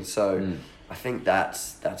great things. So I think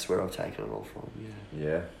that's where I've taken it all from.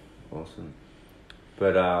 Yeah, awesome.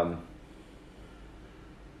 But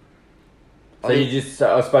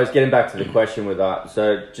I suppose getting back to the question with that,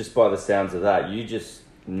 so just by the sounds of that, you just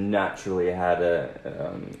naturally had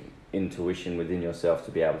a intuition within yourself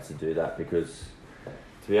to be able to do that, because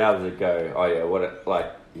to be able to go,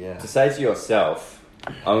 to say to yourself,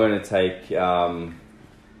 I'm going to take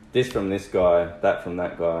this from this guy, that from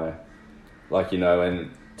that guy,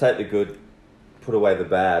 and take the good, put away the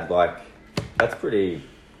bad, that's pretty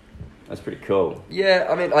cool. Yeah,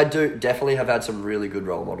 I mean, I do definitely have had some really good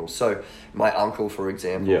role models. So my uncle, for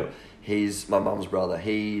example, He's my mum's brother.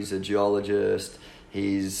 He's a geologist.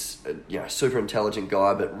 He's a super intelligent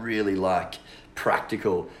guy, but really like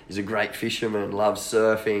practical. He's a great fisherman, loves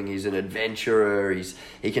surfing. He's an adventurer.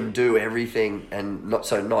 He can do everything, and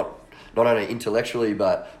not only intellectually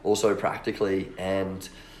but also practically. And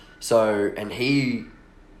he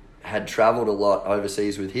had travelled a lot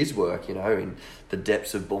overseas with his work, in the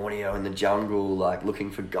depths of Borneo in the jungle, like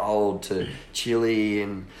looking for gold, to Chile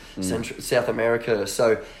and South America.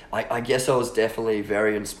 So I guess I was definitely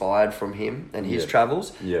very inspired from him and his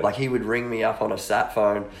travels. Yeah. Like he would ring me up on a sat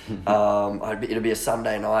phone. It'd be a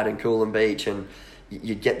Sunday night in Coolum Beach, and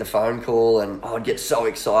you'd get the phone call, and I'd get so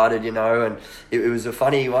excited, and it was a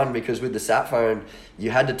funny one because with the sat phone,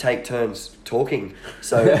 you had to take turns talking.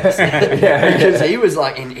 So because he was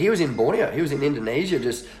in Borneo, he was in Indonesia,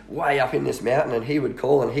 just way up in this mountain, and he would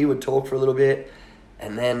call and he would talk for a little bit,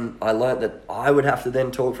 and then I learnt that I would have to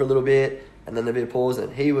then talk for a little bit, and then there'd be a pause,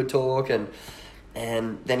 and he would talk, and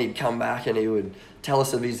then he'd come back and he would tell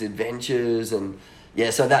us of his adventures, and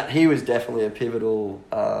so that he was definitely a pivotal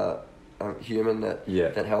human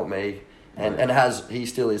that helped me, and he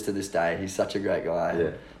still is to this day. He's such a great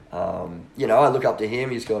guy. I look up to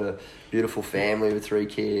him. He's got a beautiful family with 3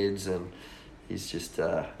 kids, and he's just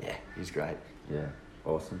he's great. Yeah,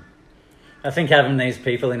 awesome. I think having these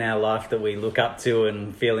people in our life that we look up to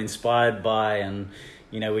and feel inspired by, and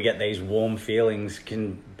we get these warm feelings,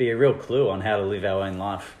 can be a real clue on how to live our own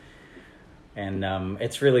life. And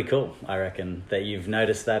it's really cool, I reckon, that you've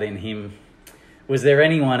noticed that in him. Was there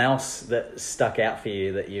anyone else that stuck out for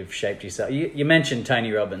you that you've shaped yourself? You mentioned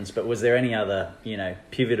Tony Robbins, but was there any other,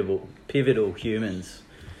 pivotal humans?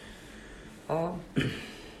 So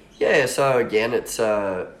again, it's,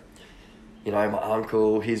 my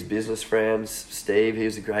uncle, his business friends, Steve,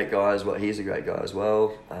 he's a great guy as well. He's a great guy as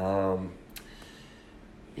well.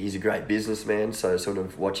 He's a great businessman, so sort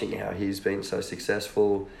of watching how he's been so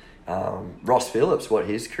successful. Ross Phillips, what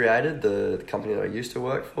he's created, the company that I used to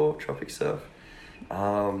work for, Tropic Surf.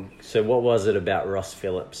 So what was it about Ross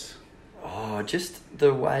Phillips? Just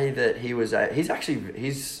the way that he was.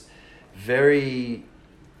 He's very.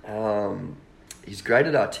 He's great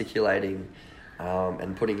at articulating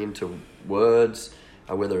and putting into words,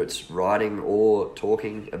 whether it's writing or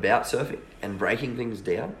talking about surfing and breaking things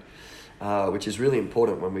down, which is really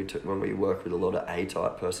important when we work with a lot of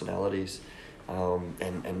A-type personalities,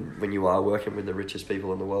 and when you are working with the richest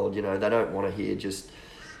people in the world, they don't want to hear just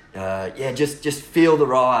feel the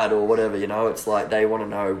ride or whatever, it's like they want to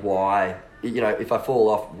know why, if I fall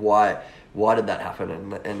off, why did that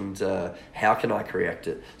happen, and how can I correct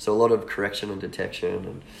it? So a lot of correction and detection,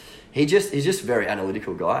 and he's just a very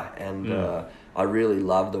analytical guy, and I really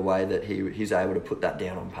love the way that he's able to put that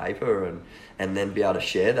down on paper and then be able to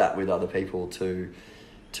share that with other people to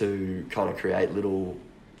kind of create little,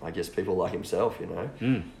 I guess, people like himself,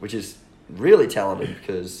 which is really talented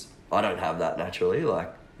because I don't have that naturally,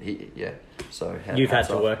 like. So you've had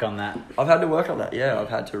to work on that. I've had to work on that. Yeah, I've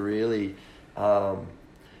had to really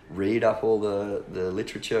read up all the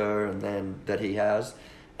literature and then that he has,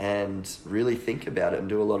 and really think about it and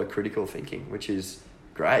do a lot of critical thinking, which is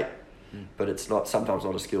great. But it's sometimes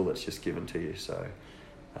not a skill that's just given to you. So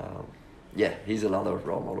he's another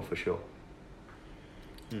role model for sure.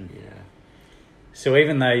 Yeah. So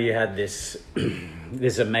even though you had this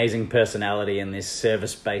this amazing personality and this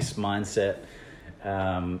service-based mindset,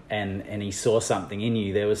 and he saw something in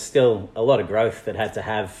you, there was still a lot of growth that had to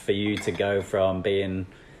have for you to go from being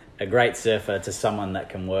a great surfer to someone that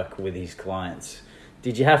can work with his clients.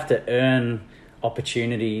 Did you have to earn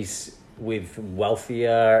opportunities with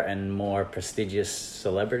wealthier and more prestigious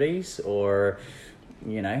celebrities, or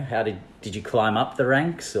how did you climb up the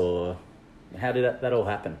ranks, or how did that all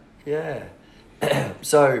happen?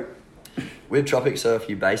 So with Tropic Surf,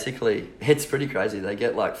 it's pretty crazy. They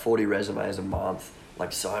get like 40 resumes a month.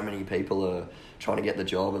 Like, so many people are trying to get the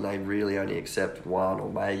job, and they really only accept 1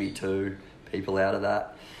 or maybe 2 people out of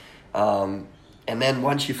that. And then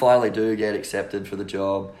once you finally do get accepted for the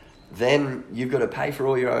job, then you've got to pay for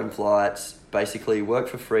all your own flights, basically work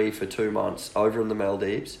for free for 2 months over in the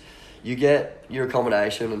Maldives. You get your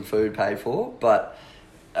accommodation and food paid for, but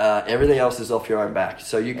everything else is off your own back.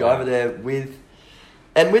 So you go over there with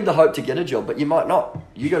the hope to get a job, but you might not.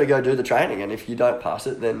 You got to go do the training, and if you don't pass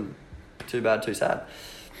it, then too bad, too sad.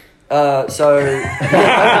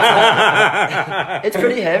 It's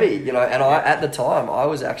pretty heavy, and at the time, I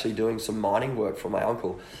was actually doing some mining work for my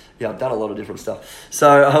uncle. Yeah, I've done a lot of different stuff.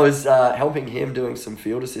 So I was helping him doing some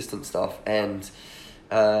field assistant stuff, and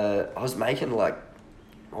I was making like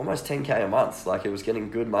almost 10K a month. Like, it was getting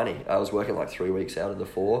good money. I was working like 3 weeks out of the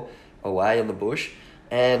 4 away in the bush,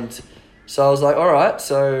 and So I was like, all right,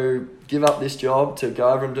 so give up this job to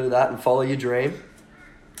go over and do that and follow your dream.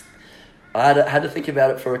 I had to think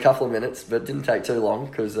about it for a couple of minutes, but it didn't take too long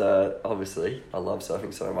because obviously I love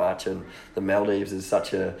surfing so much, and the Maldives is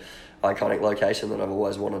such a iconic location that I've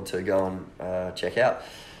always wanted to go and check out.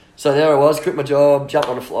 So there I was, quit my job, jumped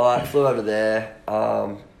on a flight, flew over there,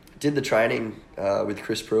 did the training with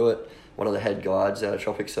Chris Pruitt, one of the head guides out of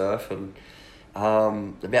Tropic Surf, and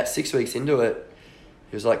about 6 weeks into it,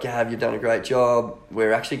 he was like, Gav, you've done a great job.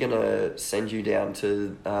 We're actually going to send you down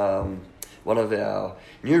to one of our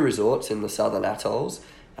new resorts in the southern atolls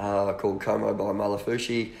called Como by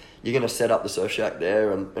Malafushi. You're going to set up the surf shack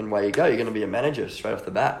there, and away you go. You're going to be a manager straight off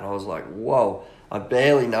the bat. And I was like, whoa, I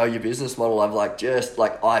barely know your business model.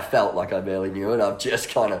 I felt like I barely knew it. I've just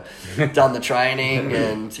kind of done the training,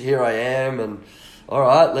 and here I am. And all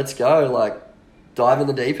right, let's go. Like, dive in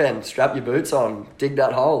the deep end, strap your boots on, dig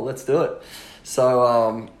that hole. Let's do it.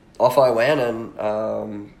 So off I went,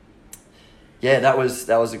 and that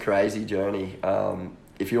was a crazy journey.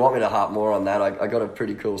 If you want me to harp more on that, I got a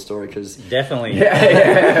pretty cool story because Definitely.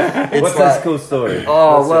 What's this cool story?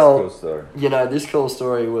 Cool story? You know, this cool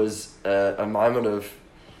story was a moment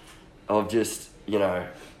of just, you know,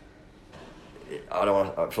 I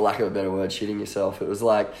don't want, for lack of a better word, shitting yourself. It was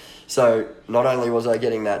like, so not only was I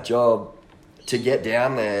getting that job, to get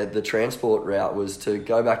down there, the transport route was to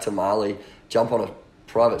go back to Mali, jump on a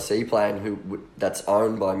private seaplane that's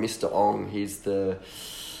owned by Mr. Ong. He's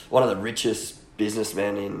one of the richest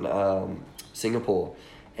businessmen in Singapore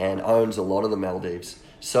and owns a lot of the Maldives.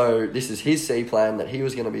 So this is his seaplane that he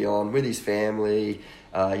was going to be on with his family,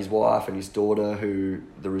 his wife and his daughter, who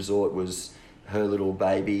the resort was her little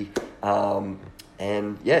baby. So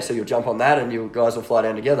you'll jump on that and you guys will fly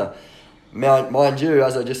down together. Mind you,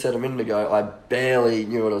 as I just said a minute ago, I barely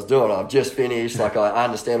knew what I was doing. I've just finished. Like, I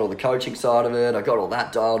understand all the coaching side of it. I got all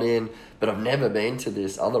that dialed in, but I've never been to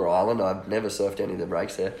this other island. I've never surfed any of the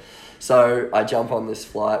breaks there. So I jump on this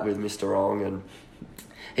flight with Mr. Ong, and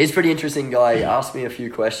he's a pretty interesting guy. He asked me a few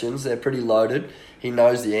questions. They're pretty loaded. He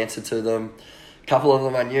knows the answer to them. A couple of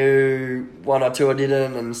them I knew, one or two I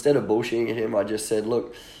didn't, and instead of bullshitting at him, I just said,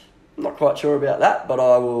 look, I'm not quite sure about that, but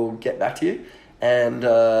I will get back to you. And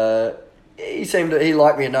he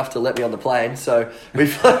liked me enough to let me on the plane, so we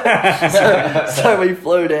flew, so we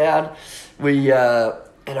flew down.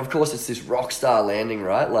 And of course it's this rock star landing,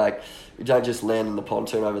 right? Like, we don't just land in the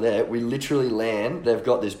pontoon over there. We literally land. They've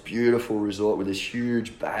got this beautiful resort with this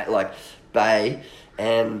huge bay,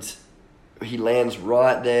 and he lands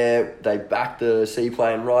right there. They back the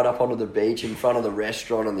seaplane right up onto the beach in front of the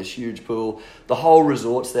restaurant and this huge pool. The whole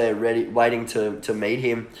resort's there ready, waiting to meet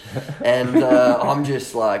him. And I'm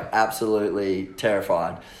just like absolutely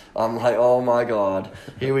terrified. I'm like, oh my God,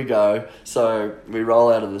 here we go. So we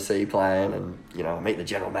roll out of the seaplane and, you know, meet the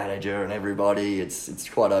general manager and everybody. It's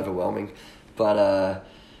quite overwhelming. But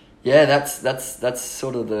that's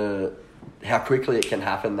sort of how quickly it can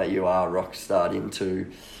happen that you are rock starred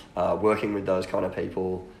into working with those kind of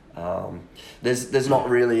people. There's not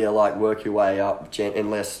really a work your way up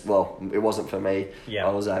unless, it wasn't for me. Yeah.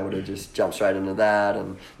 I was able to just jump straight into that,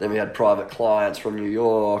 and then we had private clients from New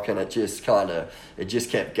York, and it just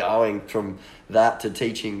kept going from that to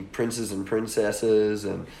teaching princes and princesses.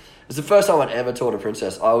 And it's the first time I'd ever taught a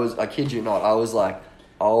princess. I kid you not, I was like,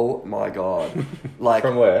 oh my God. Like,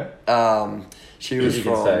 from where? She was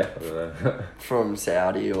from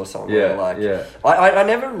Saudi or somewhere. Yeah. I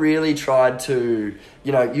never really tried to,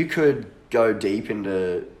 you could go deep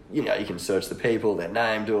into, you can search the people, their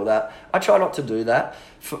name, do all that. I try not to do that.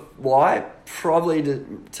 Why? Probably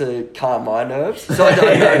to calm my nerves. So I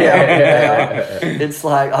don't know how they are. It's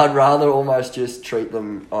like, I'd rather almost just treat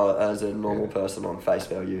them as a normal person on face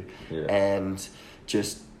value and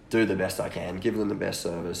just do the best I can, give them the best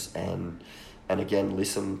service, and again,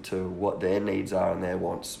 listen to what their needs are and their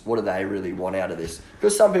wants. What do they really want out of this?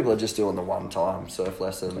 Because some people are just doing the one-time surf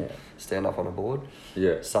lesson, stand up on a board.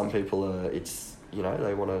 Yeah. Some people are,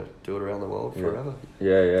 they want to do it around the world forever.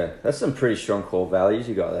 Yeah. That's some pretty strong core values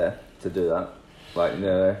you got there to do that.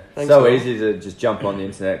 Thanks, easy to just jump on the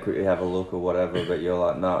internet, quickly have a look or whatever, but you're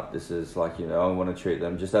like, no, this is I want to treat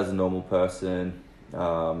them just as a normal person,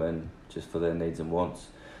 and just for their needs and wants.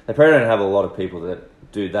 They probably don't have a lot of people that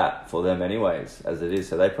do that for them anyways, as it is,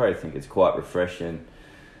 so they probably think it's quite refreshing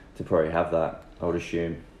to probably have that, I would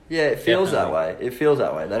assume. Yeah, it feels that way. They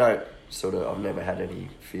don't I've never had any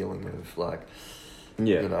feeling of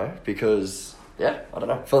because, I don't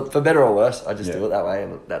know, for better or worse, I just do it that way,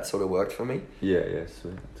 and that sort of worked for me. Yeah,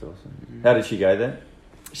 sweet, that's awesome. How did she go then?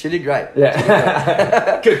 She did great.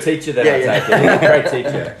 Yeah. Good teacher then, I take it. Great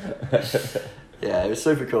teacher. Yeah, it was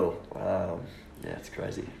super cool. It's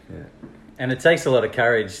crazy. Yeah. And it takes a lot of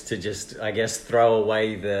courage to just, I guess, throw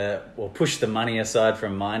away push the money aside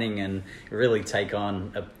from mining and really take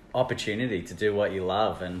on an opportunity to do what you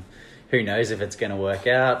love. And who knows if it's going to work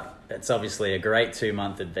out. It's obviously a great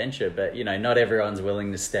 2-month adventure, but, not everyone's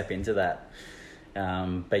willing to step into that.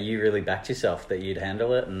 But you really backed yourself that you'd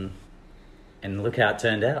handle it, and look how it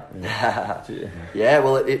turned out. Yeah,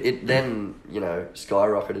 well, it then,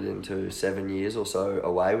 skyrocketed into 7 years or so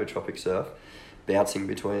away with Tropic Surf, bouncing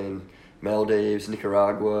between Maldives,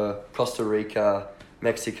 Nicaragua, Costa Rica,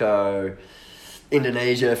 Mexico,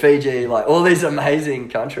 Indonesia, Fiji, like all these amazing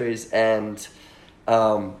countries. And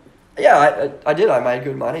I did. I made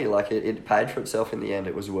good money. Like it paid for itself in the end.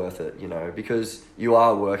 It was worth it, because you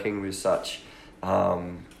are working with such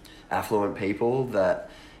affluent people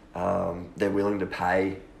that they're willing to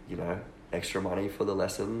pay, extra money for the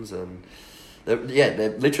lessons, and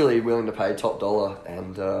they're literally willing to pay top dollar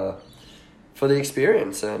and for the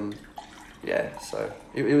experience. And so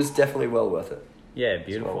it was definitely well worth it. Yeah,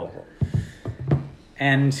 beautiful.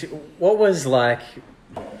 And what was one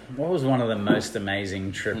of the most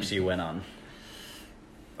amazing trips you went on?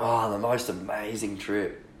 Oh, the most amazing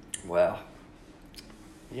trip. Wow.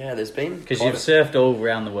 Yeah, there's been... Because you've surfed all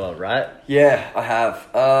around the world, right? Yeah, I have.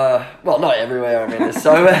 Well, not everywhere. I mean, there's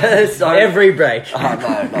so... Every break. No,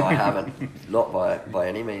 I haven't. Not by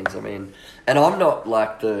any means. I mean... And I'm not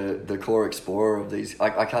like the core explorer of these...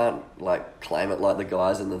 I can't claim it like the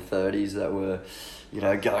guys in the 30s that were,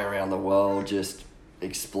 going around the world just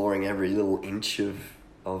exploring every little inch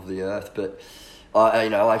of the earth. But...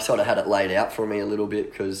 I sort of had it laid out for me a little bit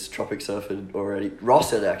because Tropic Surf had already...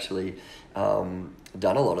 Ross had actually...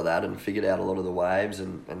 done a lot of that and figured out a lot of the waves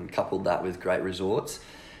and coupled that with great resorts.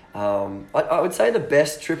 I would say the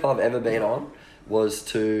best trip I've ever been on was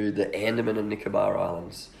to the Andaman and Nicobar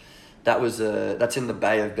Islands. That's in the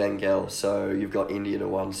Bay of Bengal, so you've got India to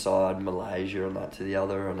one side, Malaysia and that to the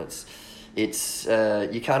other, and it's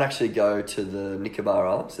you can't actually go to the Nicobar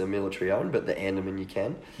Islands, they're military owned, but the Andaman you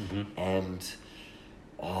can. Mm-hmm. And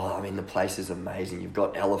the place is amazing. You've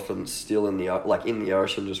got elephants still in the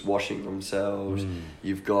ocean just washing themselves.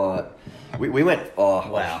 You've got... We went... Oh,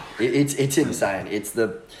 wow. It's insane. It's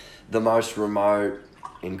the most remote,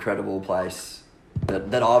 incredible place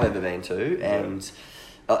that I've ever been to. And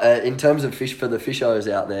in terms of for the fishers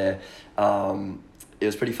out there, it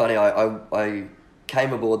was pretty funny. I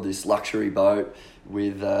came aboard this luxury boat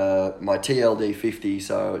with my TLD 50,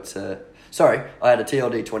 so it's I had a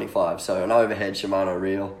TLD 25, so an overhead Shimano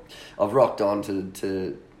reel. I've rocked on to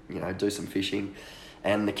do some fishing,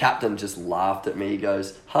 and the captain just laughed at me. He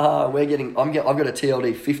goes, I've got a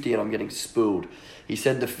TLD 50 and I'm getting spooled. He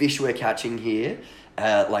said the fish we're catching here,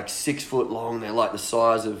 6 foot long. They're like the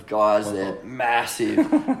size of guys. They're massive,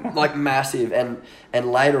 massive. And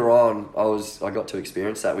later on, I got to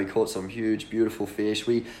experience that. We caught some huge, beautiful fish.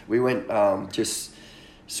 We went just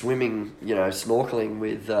swimming, snorkeling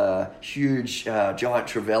with huge giant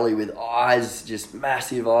trevally with eyes, just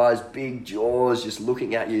massive eyes, big jaws, just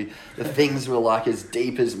looking at you. The things were as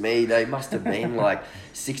deep as me. They must have been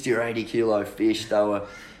 60 or 80 kilo fish. They were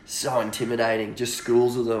so intimidating, just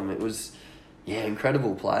schools of them. It was,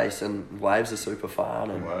 incredible place, and waves are super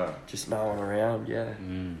fun, and just no one around.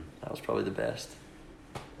 That was probably the best.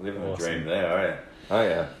 Living a dream there, are you? Oh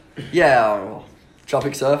yeah. Yeah, well,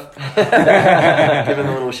 Tropic Surf. Give them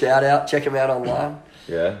a little shout out. Check them out online.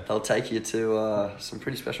 Yeah. They'll take you to some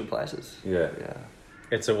pretty special places. Yeah.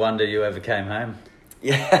 It's a wonder you ever came home.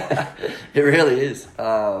 Yeah, it really is.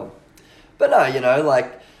 But no,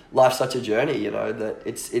 life's such a journey, that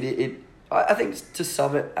I think to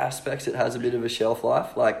some aspects it has a bit of a shelf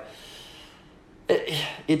life.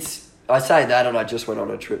 I say that, and I just went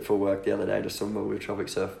on a trip for work the other day to Sumba with Tropic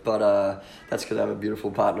Surf, but that's because I have a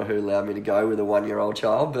beautiful partner who allowed me to go with a 1-year-old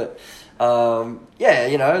child. But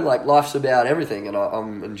life's about everything, and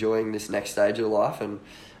I'm enjoying this next stage of life, and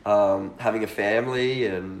having a family,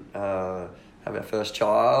 and having our first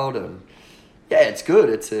child, and it's good.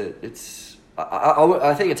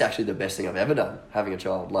 I think it's actually the best thing I've ever done, having a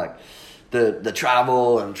child. The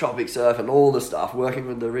travel and Tropic Surf and all the stuff, working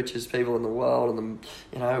with the richest people in the world and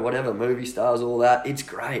whatever, movie stars, all that. It's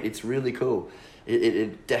great. It's really cool.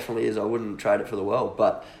 It definitely is. I wouldn't trade it for the world.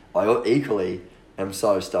 But I equally am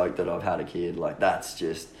so stoked that I've had a kid. That's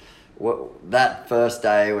just... that first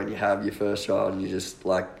day when you have your first child and you just,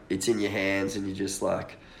 it's in your hands and you just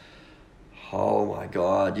oh my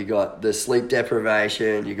God, you got the sleep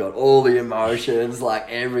deprivation, you got all the emotions,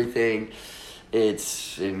 everything.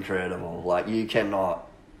 It's incredible. You cannot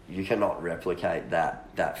replicate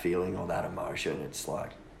that feeling or that emotion. It's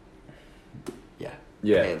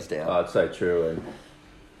hands down. I'd say true. And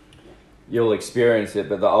you'll experience it,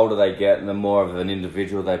 but the older they get and the more of an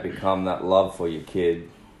individual they become, that love for your kid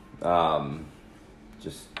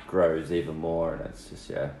just grows even more. And it's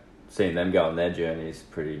just, seeing them go on their journey is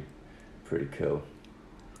pretty cool.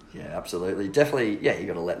 Yeah, absolutely. Definitely, you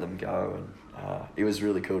got to let them go. And it was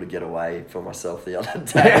really cool to get away for myself the other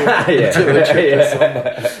day to a trip or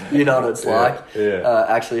something. You know what it's like. Yeah.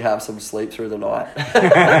 Actually have some sleep through the night.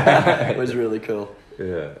 It was really cool.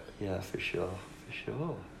 Yeah. Yeah, for sure.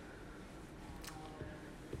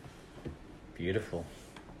 Beautiful.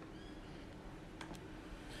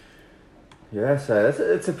 Yeah, so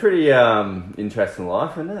it's a pretty interesting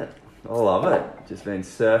life, isn't it? I love it. Just been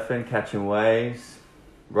surfing, catching waves,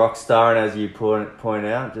 rock starring, as you point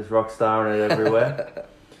out, just rock starring it everywhere.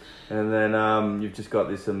 And then you've just got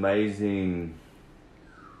this amazing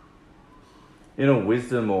inner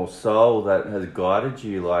wisdom or soul that has guided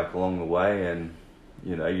you like along the way, and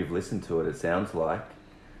you know you've listened to it. It sounds like,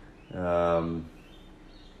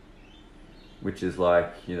 which is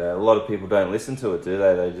like, you know, a lot of people don't listen to it, do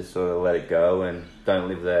they? They just sort of let it go and don't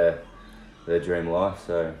live their dream life.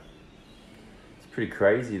 So it's pretty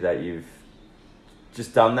crazy that you've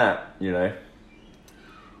just done that, you know.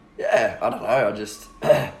 Yeah, I don't know. I just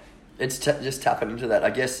it's just tapping into that.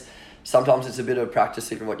 I guess sometimes it's a bit of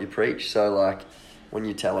practicing what you preach. So like when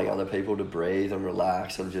you're telling other people to breathe and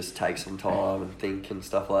relax and just take some time and think and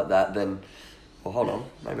stuff like that, then, well, hold on,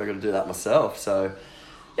 maybe I've got to do that myself. So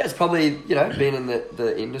yeah, it's probably, you know, being in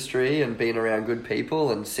the industry and being around good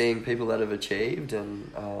people and seeing people that have achieved and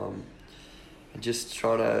just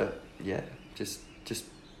trying to, just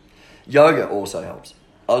yoga also helps.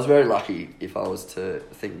 I was very lucky if I was to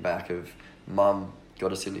think back of Mum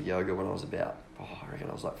got us into yoga when I was about, I reckon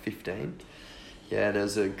I was like 15. Yeah,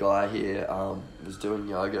 there's a guy here was doing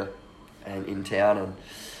yoga and in town,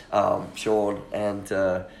 and Sean, and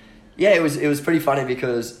it was pretty funny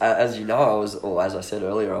because as you know, as I said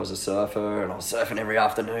earlier, I was a surfer and I was surfing every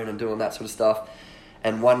afternoon and doing that sort of stuff.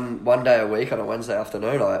 And one day a week on a Wednesday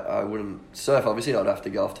afternoon, I wouldn't surf. Obviously, I'd have to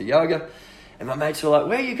go off to yoga. And my mates were like,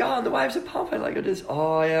 "Where are you going? The waves are pumping." Like, I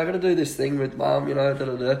got to do this thing with Mum, you know,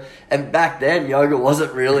 da-da-da. And back then, yoga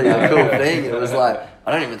wasn't really a cool thing. It was like,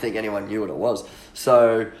 I don't even think anyone knew what it was.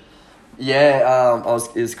 So, I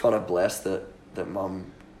was kind of blessed that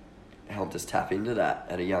Mum helped us tap into that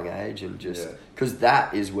at a young age, and just because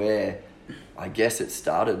that is where I guess it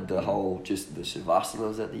started, the whole just the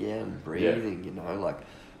shavasana at the end, breathing, you know, like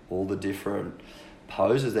all the different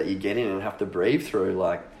poses that you get in and have to breathe through,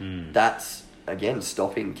 like that's again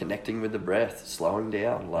stopping, connecting with the breath, slowing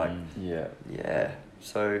down, like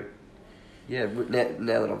so now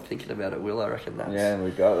that I'm thinking about it, Will, I reckon that's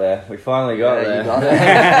we got there. We finally got there. You got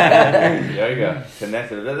there. Yoga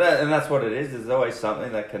connected, and that's what it is. There's always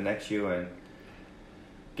something that connects you and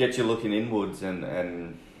gets you looking inwards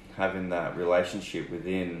and having that relationship with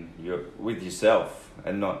yourself,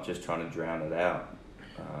 and not just trying to drown it out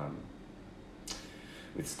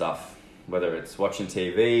with stuff, whether it's watching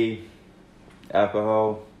TV,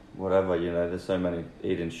 alcohol, whatever, you know. There's so many,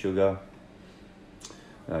 eating sugar.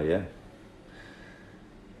 There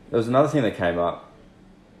was another thing that came up.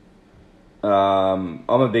 I'm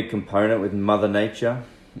a big component with Mother Nature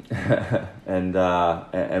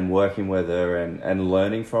and working with her and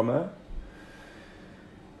learning from her.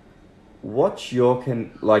 What's your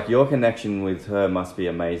connection with her must be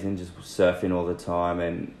amazing, just surfing all the time,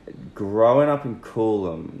 and growing up in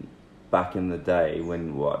Coolum back in the day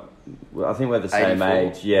when I think we're the same 84.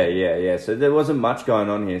 age. Yeah. So there wasn't much going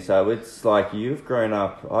on here. So it's like you've grown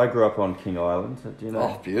up. I grew up on King Island. Do you know?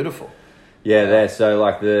 Oh, beautiful. Yeah, there. So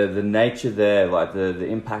like the nature there, like the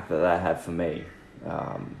impact that had for me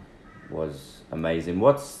was amazing.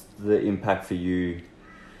 What's the impact for you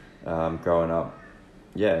growing up?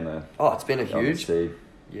 Yeah, no. Oh, it's been a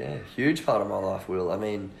huge part of my life, Will. I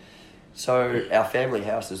mean, so our family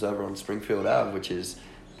house is over on Springfield Ave, which is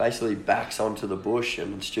basically backs onto the bush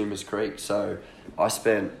and Stumas Creek. So I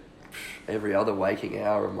spent every other waking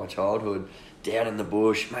hour of my childhood down in the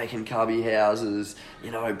bush, making cubby houses,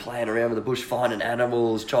 you know, playing around with the bush, finding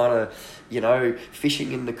animals, trying to, you know,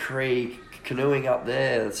 fishing in the creek, canoeing up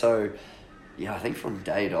there. So, I think from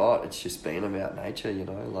day dot, it's just been about nature, you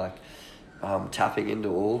know, like tapping into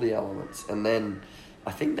all the elements. And then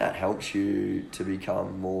I think that helps you to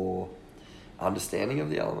become more understanding of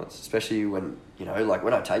the elements, especially when, you know, like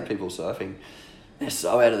when I take people surfing, they're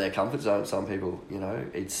so out of their comfort zone. Some people, you know,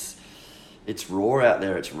 it's raw out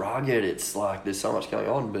there, it's rugged, it's like there's so much going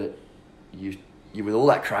on, but you with all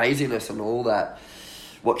that craziness and all that,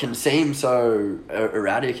 what can seem so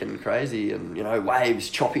erratic and crazy, and, you know,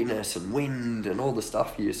 waves, choppiness and wind and all the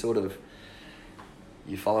stuff, you sort of,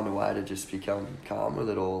 you find a way to just become calm with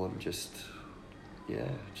it all and just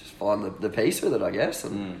find the peace with it, I guess,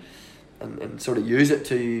 and sort of use it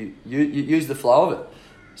to use the flow of it,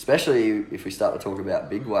 especially if we start to talk about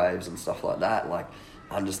big waves and stuff like that, like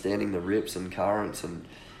understanding the rips and currents, and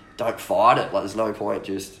don't fight it. Like, there's no point,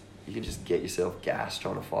 you can just get yourself gassed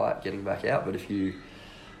trying to fight getting back out. But if you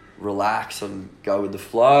relax and go with the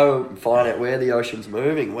flow and find out where the ocean's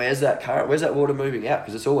moving, where's that current, where's that water moving out,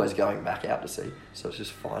 because it's always going back out to sea, so it's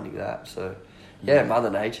just finding that. So yeah,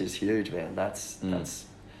 Mother Nature's huge, man. That's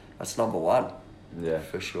number one,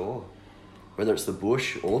 for sure, whether it's the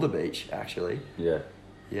bush or the beach, actually.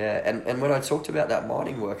 And when I talked about that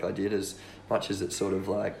mining work I did, as much as it's sort of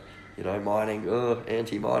like, mining,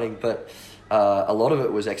 anti-mining, but a lot of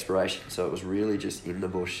it was exploration. So it was really just in the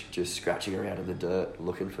bush, just scratching around in the dirt,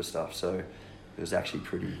 looking for stuff. So it was actually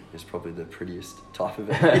it's probably the prettiest type of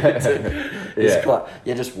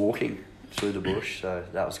it. Just walking through the bush. So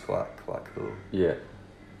that was quite cool. Yeah.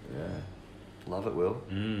 Love it, Will.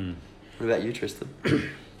 What about you, Tristan?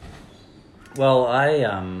 Well,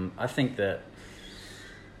 I think that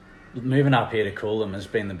moving up here to Coolum has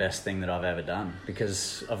been the best thing that I've ever done,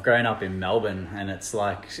 because I've grown up in Melbourne, and it's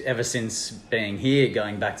like, ever since being here,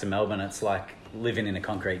 going back to Melbourne, it's like living in a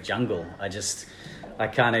concrete jungle. I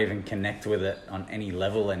can't even connect with it on any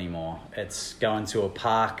level anymore. It's going to a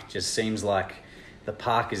park just seems like the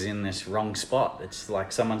park is in this wrong spot. It's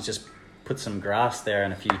like someone's just put some grass there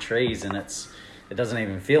and a few trees, and it doesn't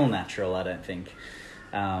even feel natural, I don't think.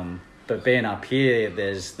 But being up here,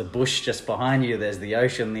 there's the bush just behind you, there's the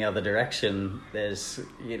ocean the other direction, there's,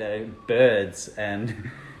 birds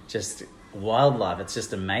and just wildlife. It's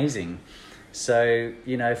just amazing. So,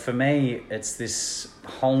 for me, it's this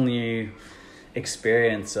whole new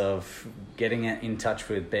experience of getting in touch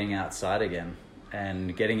with being outside again,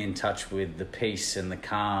 and getting in touch with the peace and the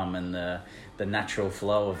calm and the natural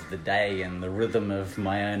flow of the day and the rhythm of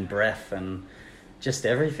my own breath and just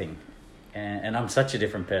everything. And I'm such a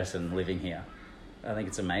different person living here. I think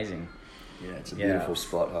it's amazing. Yeah, it's a beautiful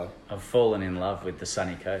spot, huh? I've fallen in love with the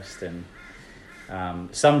sunny coast, and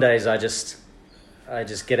some days I just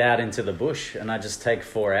get out into the bush and I just take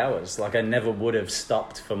 4 hours. Like, I never would have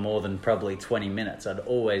stopped for more than probably 20 minutes. I'd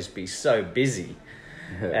always be so busy.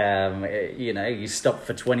 You stop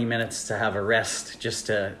for 20 minutes to have a rest, just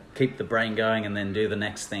to keep the brain going, and then do the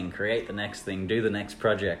next thing, create the next thing, do the next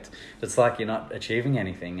project. It's like you're not achieving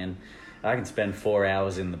anything. And I can spend 4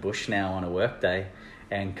 hours in the bush now on a work day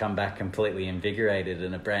and come back completely invigorated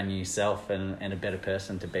and a brand new self and a better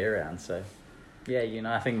person to be around. So yeah,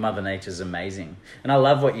 I think Mother Nature's amazing. And I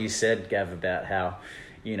love what you said, Gav, about how,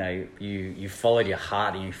 you followed your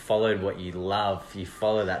heart and you followed what you love. You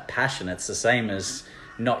follow that passion. It's the same as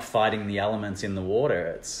not fighting the elements in the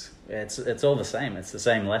water. It's all the same. It's the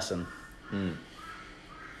same lesson.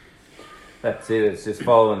 That's it. It's just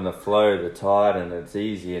following the flow, the tide, and it's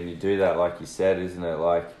easy. And you do that, like you said, isn't it?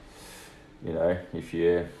 Like, if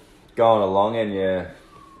you're going along and you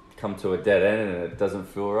come to a dead end and it doesn't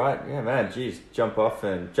feel right, yeah, man, geez, jump off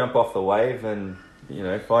the wave and,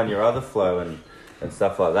 find your other flow and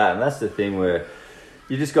stuff like that. And that's the thing where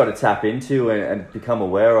you just got to tap into and become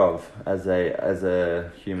aware of as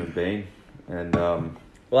a human being. And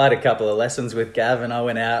well, I had a couple of lessons with Gav, and I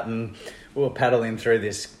went out and we were paddling through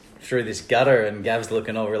this gutter, and Gav's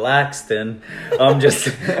looking all relaxed, and I'm just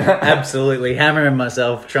absolutely hammering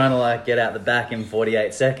myself trying to get out the back in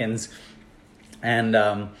 48 seconds. And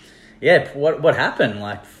what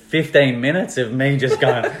happened? 15 minutes of me just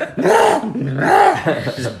going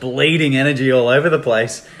just bleeding energy all over the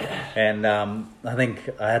place. And I think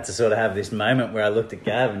I had to sort of have this moment where I looked at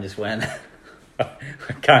Gav and just went,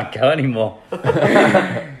 I can't go anymore.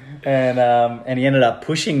 And he ended up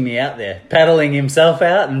pushing me out there, paddling himself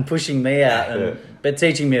out and pushing me out, but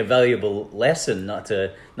teaching me a valuable lesson not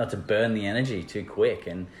to burn the energy too quick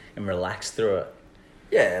and relax through it.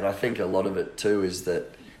 Yeah, and I think a lot of it too is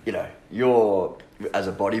that, you're, as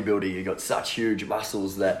a bodybuilder, you've got such huge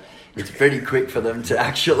muscles that it's pretty quick for them to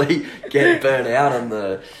actually get burnt out on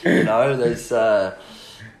there's...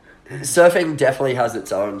 surfing definitely has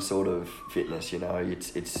its own sort of fitness,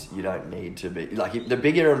 it's you don't need to be the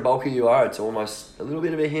bigger and bulkier you are, it's almost a little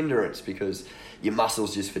bit of a hindrance because your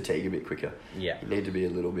muscles just fatigue a bit quicker. Yeah, you need to be a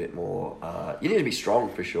little bit more you need to be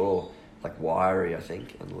strong for sure, wiry, I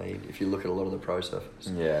think, and lean, if you look at a lot of the pro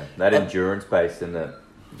surfers. Yeah, that endurance base, isn't it?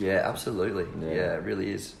 Yeah, absolutely. Yeah, it really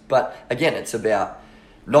is. But again, it's about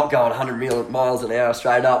not going 100 miles an hour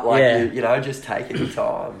straight up, like Yeah. you know, just taking your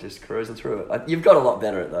time, just cruising through it. You've got a lot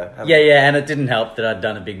better at it though. haven't Yeah, you? yeah, and it didn't help that I'd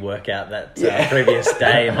done a big workout that previous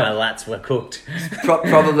day and my lats were cooked.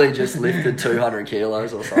 Probably just lifted 200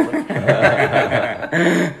 kilos or something.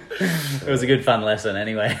 It was a good fun lesson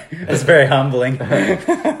anyway. It was very humbling.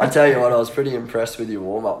 I tell you what, I was pretty impressed with your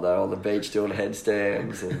warm up though on the beach doing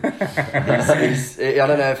headstands. And he's I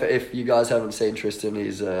don't know if you guys haven't seen Tristan.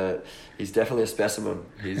 He's definitely a specimen.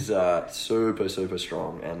 He's super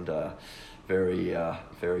strong and very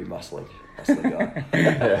muscly guy.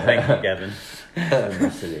 Thank you, Gavin.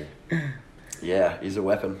 Yeah, he's a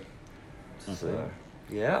weapon. So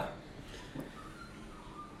yeah.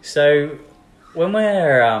 So, when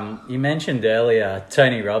we're, you mentioned earlier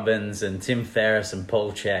Tony Robbins and Tim Ferriss and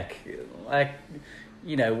Paul Chek, like,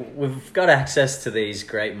 you know, we've got access to these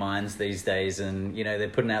great minds these days, and you know they're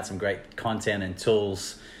putting out some great content and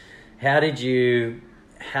tools. How did you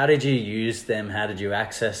use them? How did you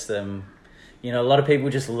access them? You know, a lot of people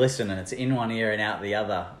just listen and it's in one ear and out the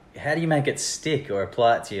other. How do you make it stick or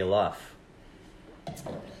apply it to your life?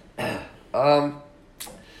 I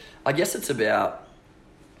guess it's about,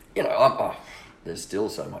 you know, there's still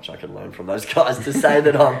so much I can learn from those guys. To say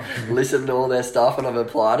that I've listened to all their stuff and I've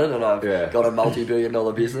applied it and I've got a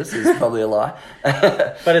multi-billion-dollar business is probably a lie.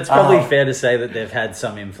 But it's probably fair to say that they've had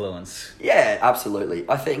some influence. Yeah, absolutely.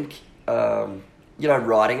 I think, you know,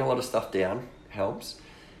 writing a lot of stuff down helps.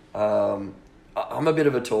 I'm a bit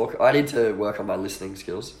of a talker. I need to work on my listening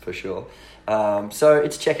skills for sure. So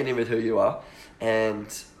it's checking in with who you are.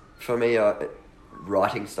 And for me,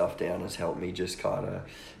 writing stuff down has helped me just kind of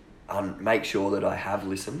make sure that I have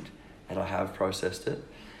listened and I have processed it.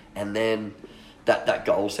 And then that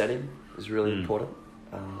goal setting is really important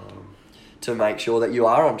to make sure that you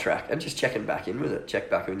are on track and just checking back in with it. Check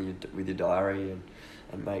back with your diary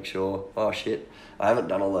and make sure, oh shit, I haven't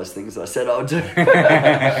done all those things that I said I would do.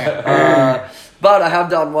 But I have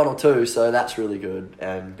done one or two, so that's really good,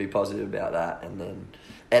 and be positive about that.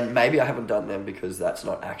 And maybe I haven't done them because that's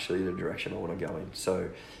not actually the direction I want to go in. So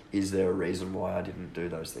is there a reason why I didn't do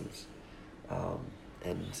those things?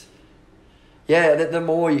 And yeah, the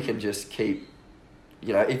more you can just keep,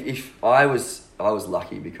 you know, if I was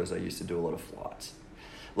lucky because I used to do a lot of flights,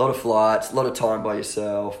 a lot of time by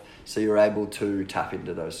yourself. So you're able to tap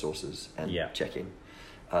into those sources and check in.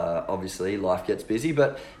 Obviously, life gets busy,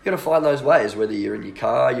 but you've got to find those ways, whether you're in your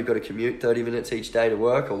car, you've got to commute 30 minutes each day to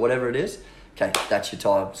work or whatever it is. Okay, that's your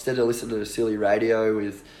time. Instead of listening to silly radio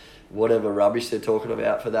with whatever rubbish they're talking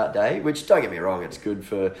about for that day, which, don't get me wrong, it's good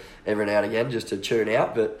for every now and again just to tune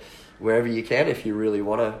out, but wherever you can, if you really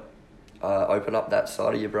want to open up that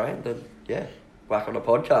side of your brain, then yeah, whack on a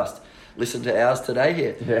podcast. Listen to ours today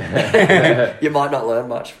here. Yeah. You might not learn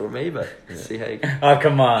much from me, but see how you go. Oh,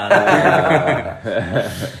 come on.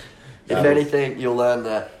 If anything, you'll learn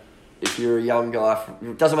that if you're a young guy,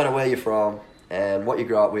 it doesn't matter where you're from and what you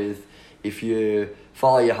grew up with, if you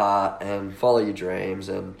follow your heart and follow your dreams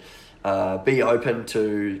and be open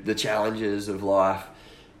to the challenges of life,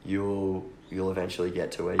 you'll eventually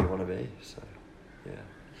get to where you want to be. So, yeah.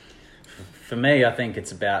 For me, I think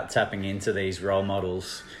it's about tapping into these role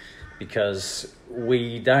models, because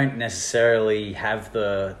we don't necessarily have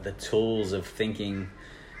the tools of thinking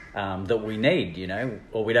that we need, you know,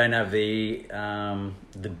 or we don't have the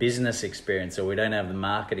business experience, or we don't have the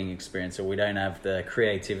marketing experience, or we don't have the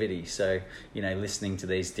creativity. So, you know, listening to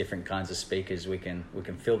these different kinds of speakers, we can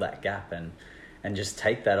fill that gap and just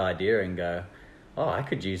take that idea and go, oh, I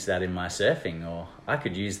could use that in my surfing, or I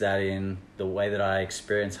could use that in the way that I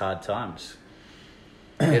experience hard times.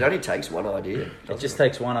 It only takes one idea. It just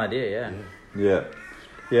takes one idea, Yeah,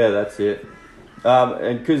 that's it.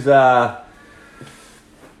 And because,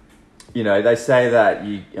 you know, they say that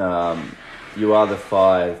you are the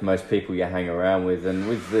five most people you hang around with. And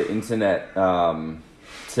with the internet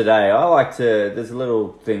today, I like to, there's a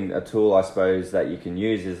little thing, a tool, I suppose, that you can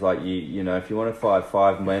use is like, you know, if you want to find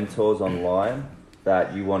 5 mentors online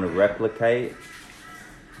that you want to replicate,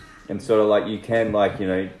 and sort of like you can, like, you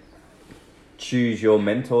know, choose your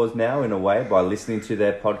mentors now in a way by listening to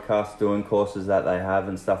their podcasts, doing courses that they have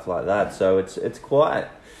and stuff like that. So it's quite,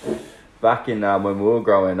 back in when we were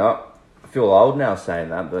growing up, I feel old now saying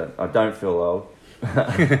that, but I don't feel old.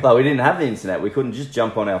 Like, we didn't have the internet. We couldn't just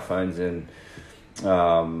jump on our phones and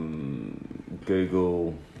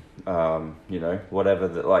Google, you know, whatever.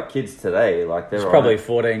 Like kids today, like they're probably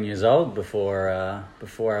 14 years old before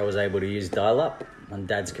I was able to use dial-up on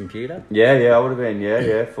Dad's computer. Yeah, I would have been,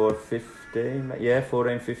 14, 15,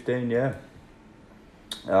 yeah.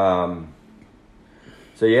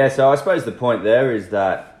 So I suppose the point there is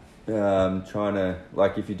that trying to,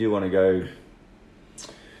 like, if you do want to go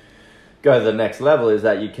go to the next level is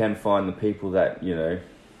that you can find the people that, you know,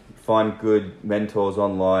 find good mentors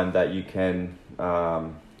online that you can...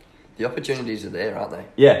 the opportunities are there, aren't they?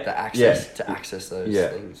 Yeah. The access to access those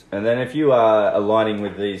things. And then if you are aligning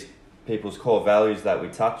with these people's core values that we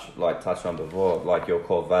touched on before, like your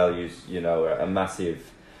core values, you know, are a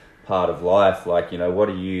massive part of life. Like, you know, what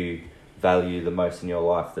do you value the most in your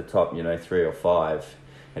life? The top, you know, 3 or 5.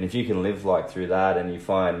 And if you can live like through that and you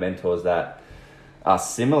find mentors that are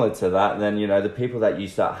similar to that, then, you know, the people that you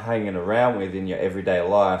start hanging around with in your everyday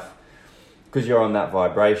life, because you're on that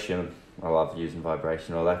vibration, I love using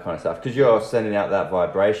vibration, all that kind of stuff, because you're sending out that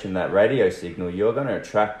vibration, that radio signal, you're going to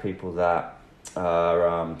attract people that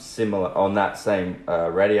are similar on that same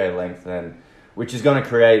radio length, and which is going to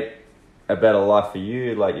create a better life for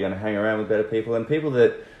you. Like, you're going to hang around with better people, and people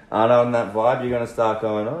that aren't on that vibe, you're going to start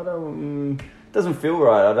going, it doesn't feel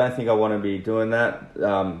right. I don't think I want to be doing that.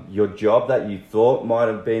 Your job that you thought might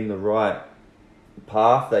have been the right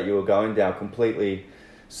path that you were going down completely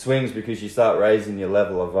swings because you start raising your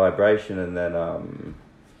level of vibration, and then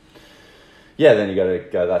then you got to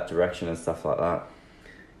go that direction and stuff like that.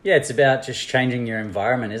 Yeah, it's about just changing your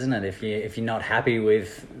environment, isn't it? If you're not happy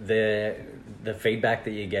with the feedback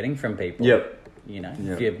that you're getting from people, you know,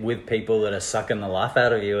 if you're with people that are sucking the life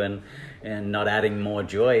out of you and not adding more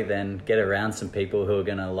joy, then get around some people who are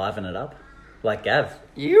going to liven it up, like Gav.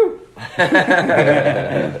 You,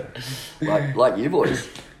 like you boys.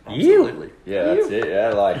 Absolutely. Yeah, that's it. Yeah,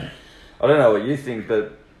 like, I don't know what you think,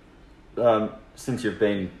 but since you've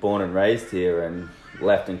been born and raised here and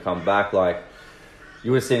left and come back, like, you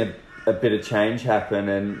would have seen a bit of change happen.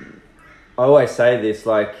 And I always say this,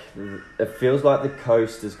 like, it feels like the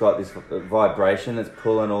coast has got this vibration that's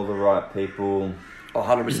pulling all the right people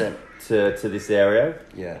 100% to this area.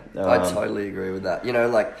 Yeah, I totally agree with that. You know,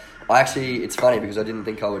 like, it's funny because I didn't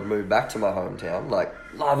think I would move back to my hometown. Like,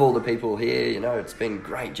 love all the people here, you know, it's been a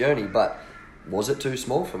great journey, but was it too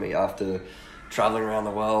small for me after traveling around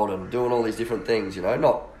the world and doing all these different things, you know,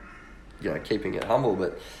 not, you know, keeping it humble,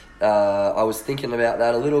 but I was thinking about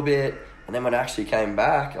that a little bit. And then when I actually came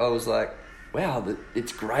back, I was like, wow,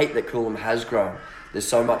 it's great that Coolum has grown. There's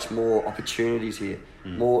so much more opportunities here,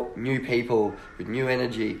 more new people with new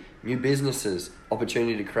energy, new businesses,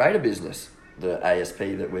 opportunity to create a business, the ASP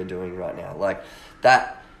that we're doing right now. Like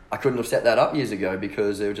that, I couldn't have set that up years ago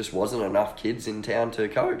because there just wasn't enough kids in town to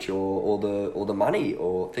coach or the money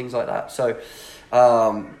or things like that. So,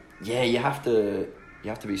 you have to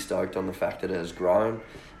be stoked on the fact that it has grown,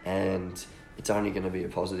 and it's only going to be a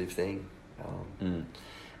positive thing.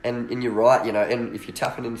 And you're right, you know, and if you're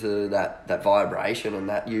tapping into that vibration and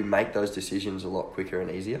that, you make those decisions a lot quicker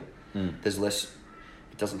and easier. There's less,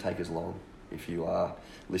 it doesn't take as long if you are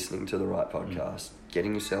listening to the right podcast,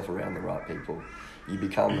 getting yourself around the right people. You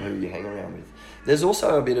become who you hang around with. There's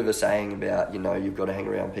also a bit of a saying about, you know, you've got to hang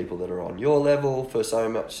around people that are on your level for so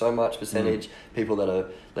much percentage, people that are,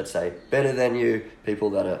 let's say, better than you,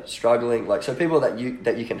 people that are struggling, like, so people that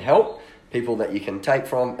you can help, people that you can take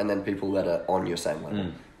from, and then people that are on your same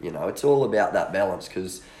level. You know, it's all about that balance,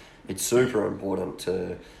 because it's super important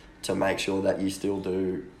to make sure that you still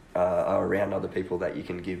are around other people that you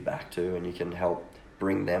can give back to and you can help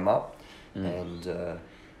bring them up, and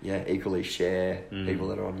equally share people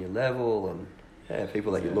that are on your level, and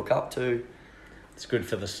people that you look up to. It's good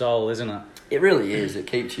for the soul, isn't it? It really is. It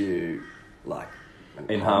keeps you like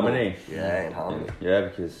in harmony. Yeah, in harmony. Yeah,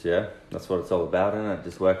 because that's what it's all about, isn't it?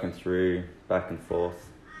 Just working through back and forth.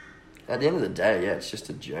 At the end of the day, it's just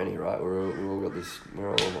a journey, right? We're all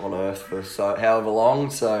on Earth for however long,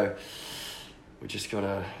 so we just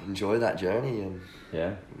gotta enjoy that journey and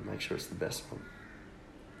make sure it's the best one.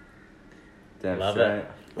 Damn Love straight.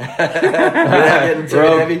 it. Without getting too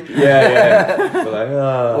heavy. Yeah. We're like,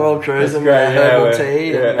 we're all cruising with herbal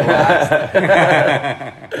tea and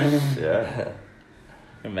yeah.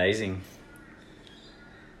 Amazing.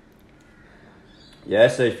 Yeah,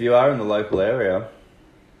 so if you are in the local area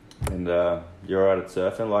and you're out at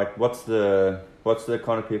surfing, like, what's the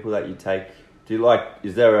kind of people that you take? Do you like?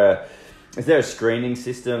 Is there a screening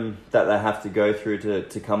system that they have to go through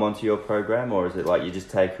to come onto your program, or is it like you just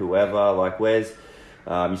take whoever? Like, where's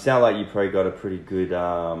you sound like you probably got a pretty good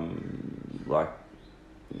like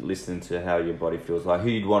listening to how your body feels, like who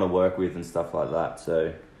you'd want to work with and stuff like that.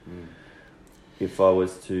 So if I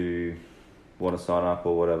was to want to sign up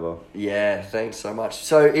or whatever. Yeah, thanks so much.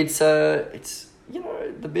 So it's you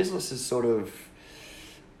know, the business is sort of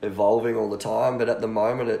evolving all the time, but at the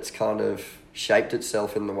moment it's kind of shaped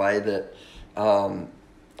itself in the way that I'm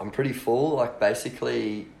pretty full. Like,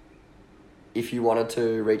 basically, if you wanted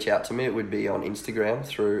to reach out to me, it would be on Instagram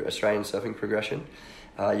through Australian Surfing Progression.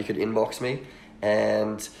 You could inbox me,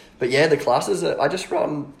 But yeah, the classes I just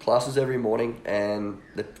run classes every morning, and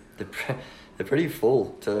they're pretty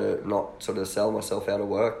full to not sort of sell myself out of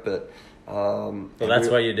work, but. Well, that's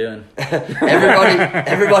what you're doing.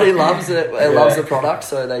 everybody loves it. Loves the product,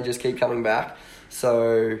 so they just keep coming back.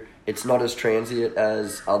 So it's not as transient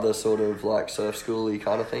as other sort of like surf schooly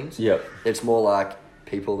kind of things. Yep. It's more like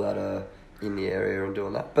people that are in the area and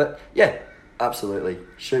doing that. But yeah, absolutely.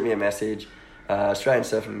 Shoot me a message, Australian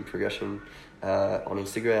Surfing Progression on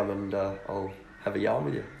Instagram, and I'll have a yarn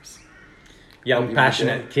with you. Young,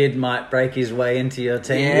 passionate kid might break his way into your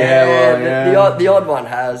team. The odd one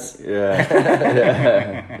has. If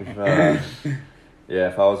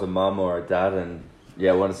I was a mum or a dad and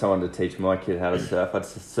wanted someone to teach my kid how to surf, I'd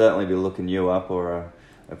certainly be looking you up, or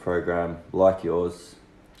a program like yours.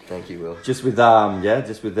 Thank you, Will. Just with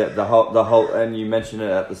the whole, and you mentioned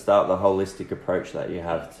it at the start, the holistic approach that you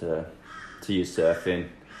have to your surfing.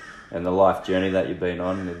 And the life journey that you've been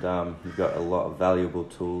on, and you've got a lot of valuable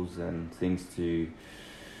tools and things to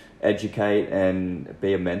educate and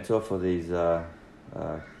be a mentor for these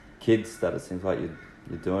kids that it seems like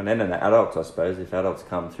you're doing, and adults, I suppose. If adults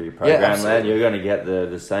come through your program, then you're going to get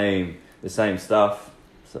the same stuff.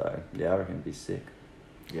 So I reckon it'd be sick.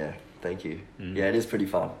 Yeah, thank you. Yeah, it is pretty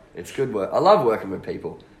fun. It's good work. I love working with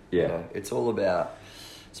people. Yeah, you know, it's all about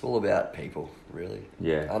people, really.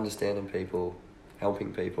 Yeah, understanding people.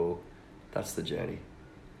 Helping people, that's the journey.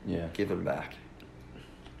 Yeah. Giving back.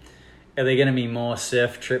 Are there going to be more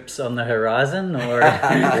surf trips on the horizon, or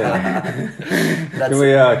Can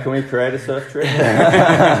we create a surf trip?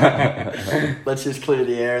 Let's just clear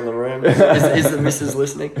the air in the room. Is the missus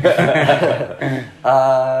listening?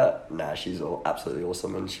 She's absolutely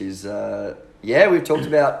awesome, and she's we've talked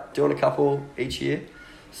about doing a couple each year.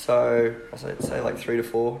 So I'd say like 3 to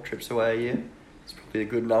 4 trips away a year. It's probably a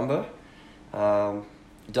good number.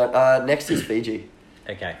 Next is Fiji.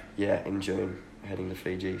 Okay. Yeah, in June, heading to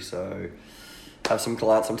Fiji. So have some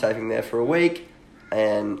clients I'm taping there for a week,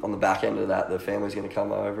 and on the back end of that, the family's going to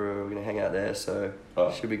come over. We're going to hang out there, so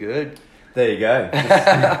it should be good. There you go.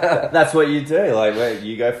 That's what you do. Like,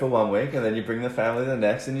 you go for 1 week, and then you bring the family the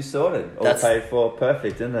next, and you're sorted. All paid for.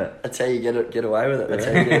 Perfect, isn't it? That's how you get away with it. That's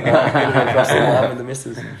how you get it across the line with the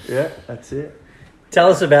missus. Yeah, that's it. Tell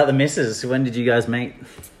us about the missus. When did you guys meet?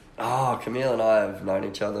 Oh, Camille and I have known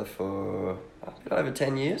each other for a bit over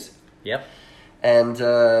 10 years. Yep. And,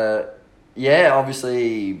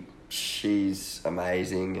 obviously she's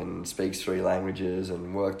amazing and speaks 3 languages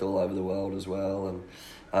and worked all over the world as well. And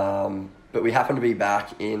but we happened to be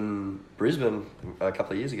back in Brisbane a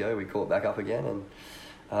couple of years ago. We caught back up again. And,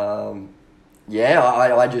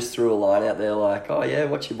 I just threw a line out there like, oh, yeah,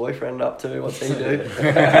 what's your boyfriend up to? What's he do?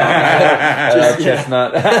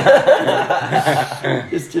 Chestnut.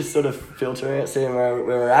 just sort of filtering it, seeing where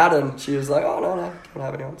we're at. And she was like, oh, no, don't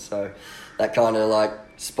have anyone. So that kind of like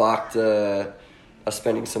sparked us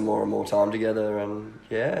spending some more and more time together. And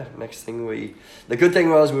next thing the good thing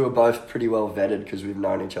was we were both pretty well vetted because we've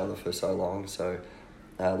known each other for so long. So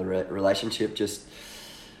the relationship just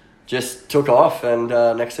took off. And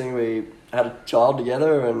next thing we had a child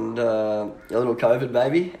together and a little COVID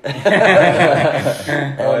baby.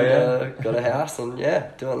 Got a house and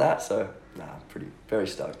doing that. So very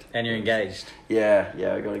stoked. And you're engaged? Yeah,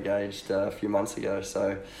 I got engaged a few months ago.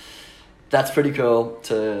 So that's pretty cool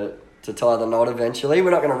to tie the knot eventually.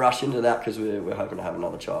 We're not going to rush into that because we're hoping to have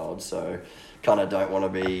another child. So kind of don't want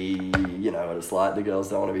to be, what it's like. The girls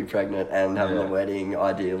don't want to be pregnant and having a wedding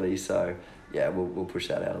ideally. So we'll push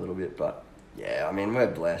that out a little bit. But we're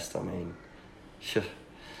blessed.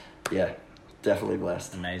 Definitely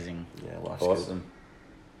blessed. Amazing. Yeah, life's awesome.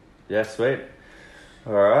 Good. Yeah, sweet.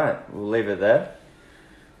 All right, we'll leave it there.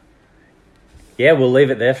 Yeah, we'll leave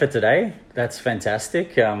it there for today. That's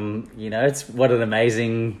fantastic. It's what an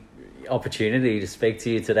amazing opportunity to speak to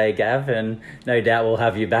you today, Gav, and no doubt we'll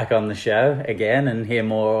have you back on the show again and hear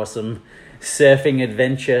more awesome surfing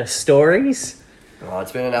adventure stories. Oh,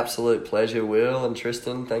 it's been an absolute pleasure, Will and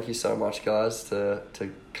Tristan. Thank you so much, guys, to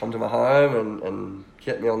come to my home and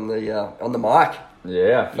get me on the mic.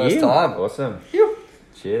 Yeah, first time. Awesome. Phew.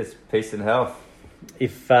 Cheers. Peace and health.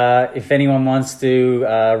 If anyone wants to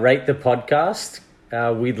rate the podcast,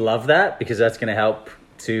 we'd love that because that's going to help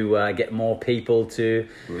to get more people to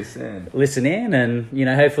listen in and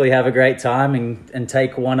hopefully have a great time and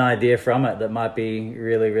take one idea from it that might be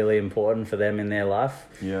really, really important for them in their life.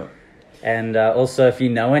 Yeah. And also, if you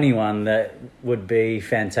know anyone that would be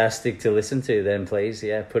fantastic to listen to, then please,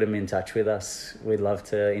 put them in touch with us. We'd love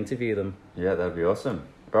to interview them. Yeah, that'd be awesome.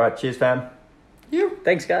 All right, cheers, fam.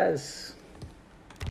 Thanks, guys.